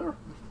down for whatever.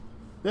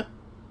 Yeah.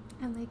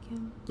 I like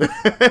him.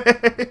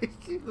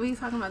 Were you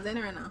talking about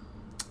dinner or no?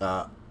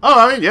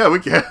 I mean, yeah, we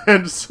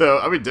can. So,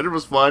 I mean, dinner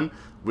was fun.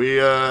 We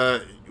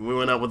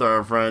went out with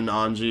our friend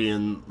Angie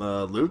and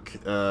Luke.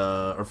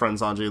 Our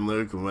friends Angie and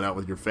Luke. We went out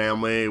with your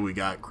family. We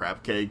got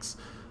crab cakes,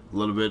 a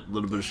little bit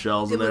of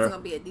shells in there. It was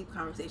gonna be a deep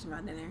conversation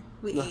about dinner.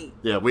 We ate.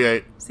 Yeah, we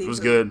ate. Seafood. It was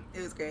good.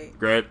 It was great.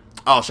 Great.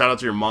 Oh, shout out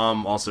to your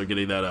mom also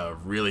getting that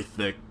really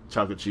thick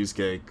chocolate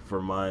cheesecake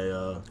for my.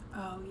 Oh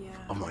yeah.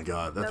 Oh my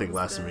god, that thing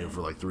lasted me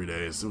for like 3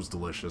 days. It was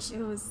delicious. It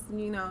was,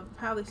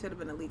 probably should have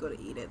been illegal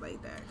to eat it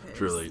like that.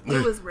 Truly.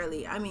 It was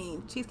really,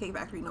 Cheesecake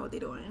Factory know what they're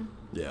doing.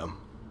 Yeah.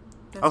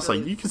 I was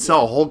like, you can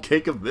sell a whole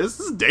cake of this?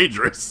 This is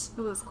dangerous.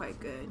 It was quite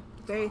good.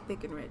 Very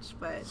thick and rich,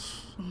 but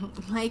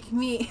like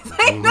me. But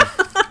it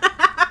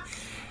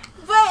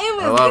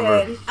was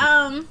good.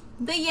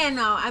 But yeah,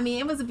 no,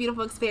 it was a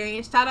beautiful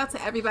experience. Shout out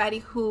to everybody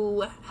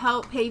who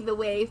helped pave the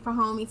way for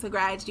homie to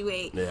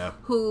graduate. Yeah.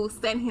 Who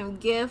sent him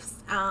gifts,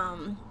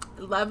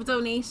 love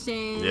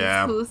donations.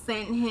 Yeah. Who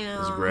sent him, it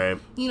was great.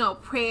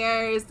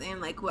 Prayers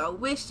and like well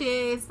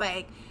wishes.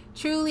 Like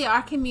truly,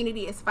 our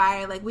community is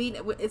fire. Like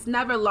it's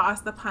never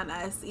lost upon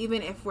us,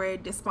 even if we're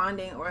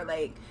despondent or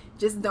like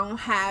just don't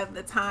have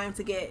the time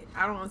to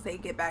I don't want to say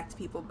get back to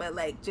people, but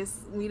like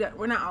just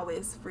we're not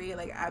always free.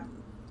 Like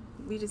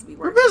we just be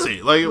working. We're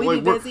busy.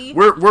 Like busy.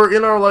 We're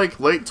in our like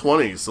late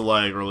 20s, so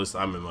like, or at least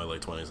I'm in my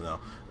late 20s now.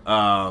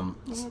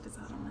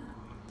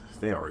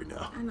 They already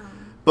know. I know.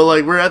 But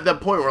like we're at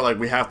that point where like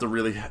we have to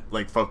really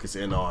like focus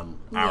in on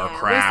our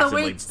craft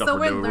and like stuff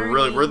we're doing.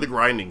 We're in the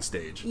grinding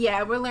stage.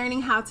 Yeah, we're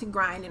learning how to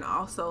grind and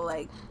also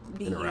like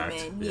be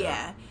human.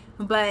 Yeah.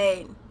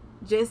 But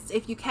just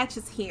if you catch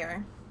us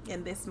here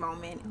in this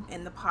moment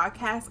in the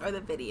podcast or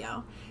the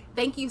video,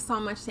 thank you so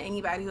much to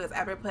anybody who has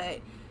ever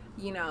put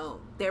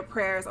their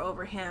prayers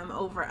over him,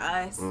 over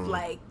us.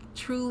 Like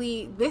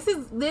truly, this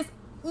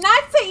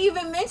not to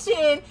even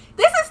mention,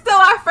 this is still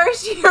our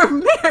first year of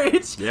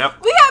marriage.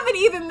 Yep. We haven't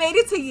even made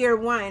it to year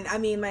 1.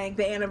 Like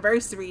the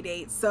anniversary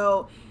date.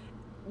 So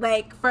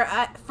like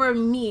for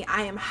me,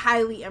 I am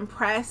highly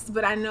impressed,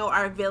 but I know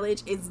our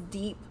village is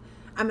deep.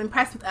 I'm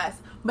impressed with us,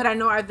 but I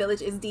know our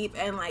village is deep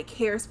and like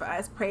cares for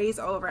us, prays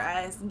over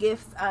us,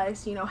 gifts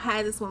us,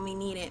 has us when we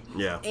need it.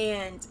 Yeah.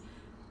 And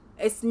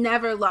it's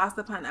never lost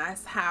upon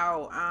us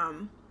how,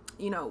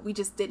 we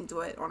just didn't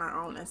do it on our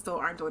own and still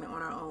aren't doing it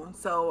on our own.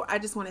 So I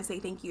just want to say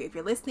thank you. If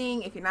you're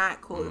listening, if you're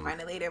not, cool, we'll find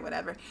it later,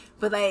 whatever.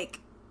 But like,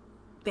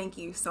 thank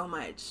you so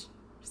much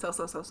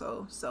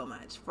so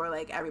much for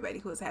like everybody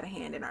who has had a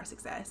hand in our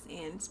success,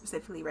 and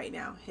specifically right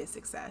now his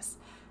success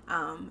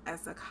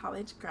as a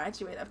college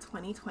graduate of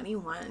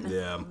 2021.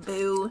 Yeah.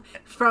 Boo.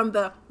 From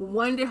the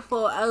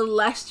wonderful,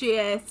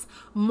 illustrious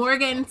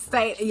Morgan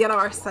State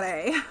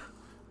University.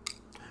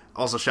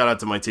 Also, shout out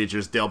to my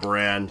teachers, Dale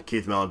Baran,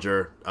 Keith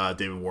Mellinger,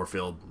 David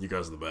Warfield. You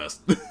guys are the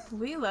best.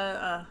 We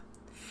love...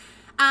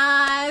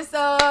 I'm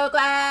so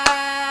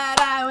glad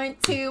I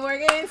went to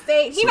Morgan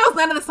State. He knows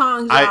none of the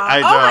songs, y'all. I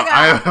oh my God.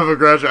 I have a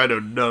graduate. I know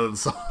none of the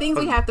songs. Things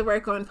we have to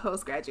work on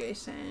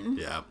post-graduation.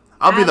 Yeah.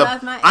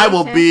 I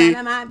will be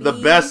the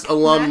best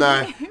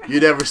alumni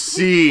you'd ever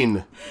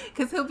seen.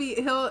 Because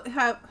he'll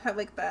have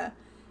like the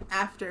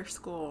after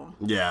school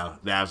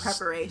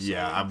preparation.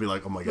 Yeah, I'll be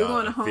like, oh my God. We're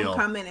going to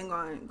homecoming and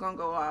going to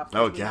go off.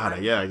 Oh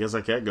God, yeah, I guess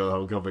I can't go to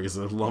homecoming as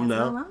an alum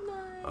now.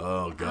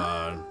 Oh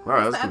God. All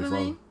right, that's gonna be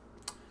fun.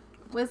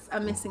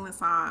 I'm missing the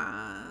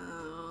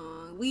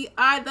song. We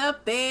are the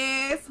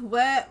best.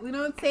 What? We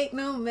don't take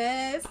no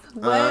mess.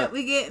 What?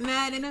 We get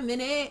mad in a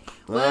minute.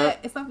 What?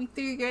 It's something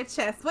through your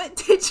chest. What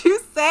did you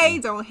say?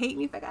 Don't hate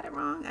me if I got it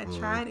wrong. I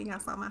tried and y'all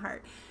saw my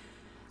heart.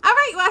 All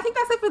right. Well, I think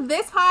that's it for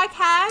this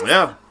podcast.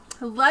 Yeah.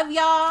 Love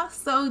y'all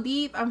so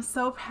deep. I'm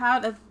so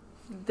proud of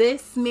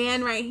this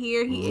man right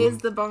here. He is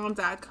the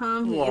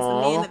bomb.com. He is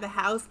the man of the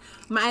house.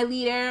 My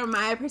leader,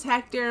 my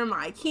protector,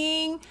 my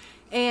king.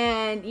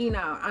 And, you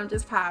know, I'm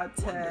just proud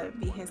to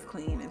be his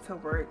queen and to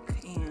work.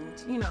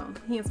 And, you know,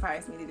 he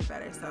inspires me to do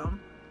better. So,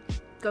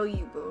 go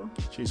you, boo.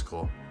 She's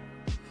cool.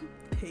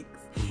 Thanks.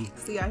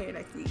 See y'all here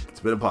next week. It's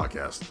been a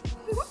podcast.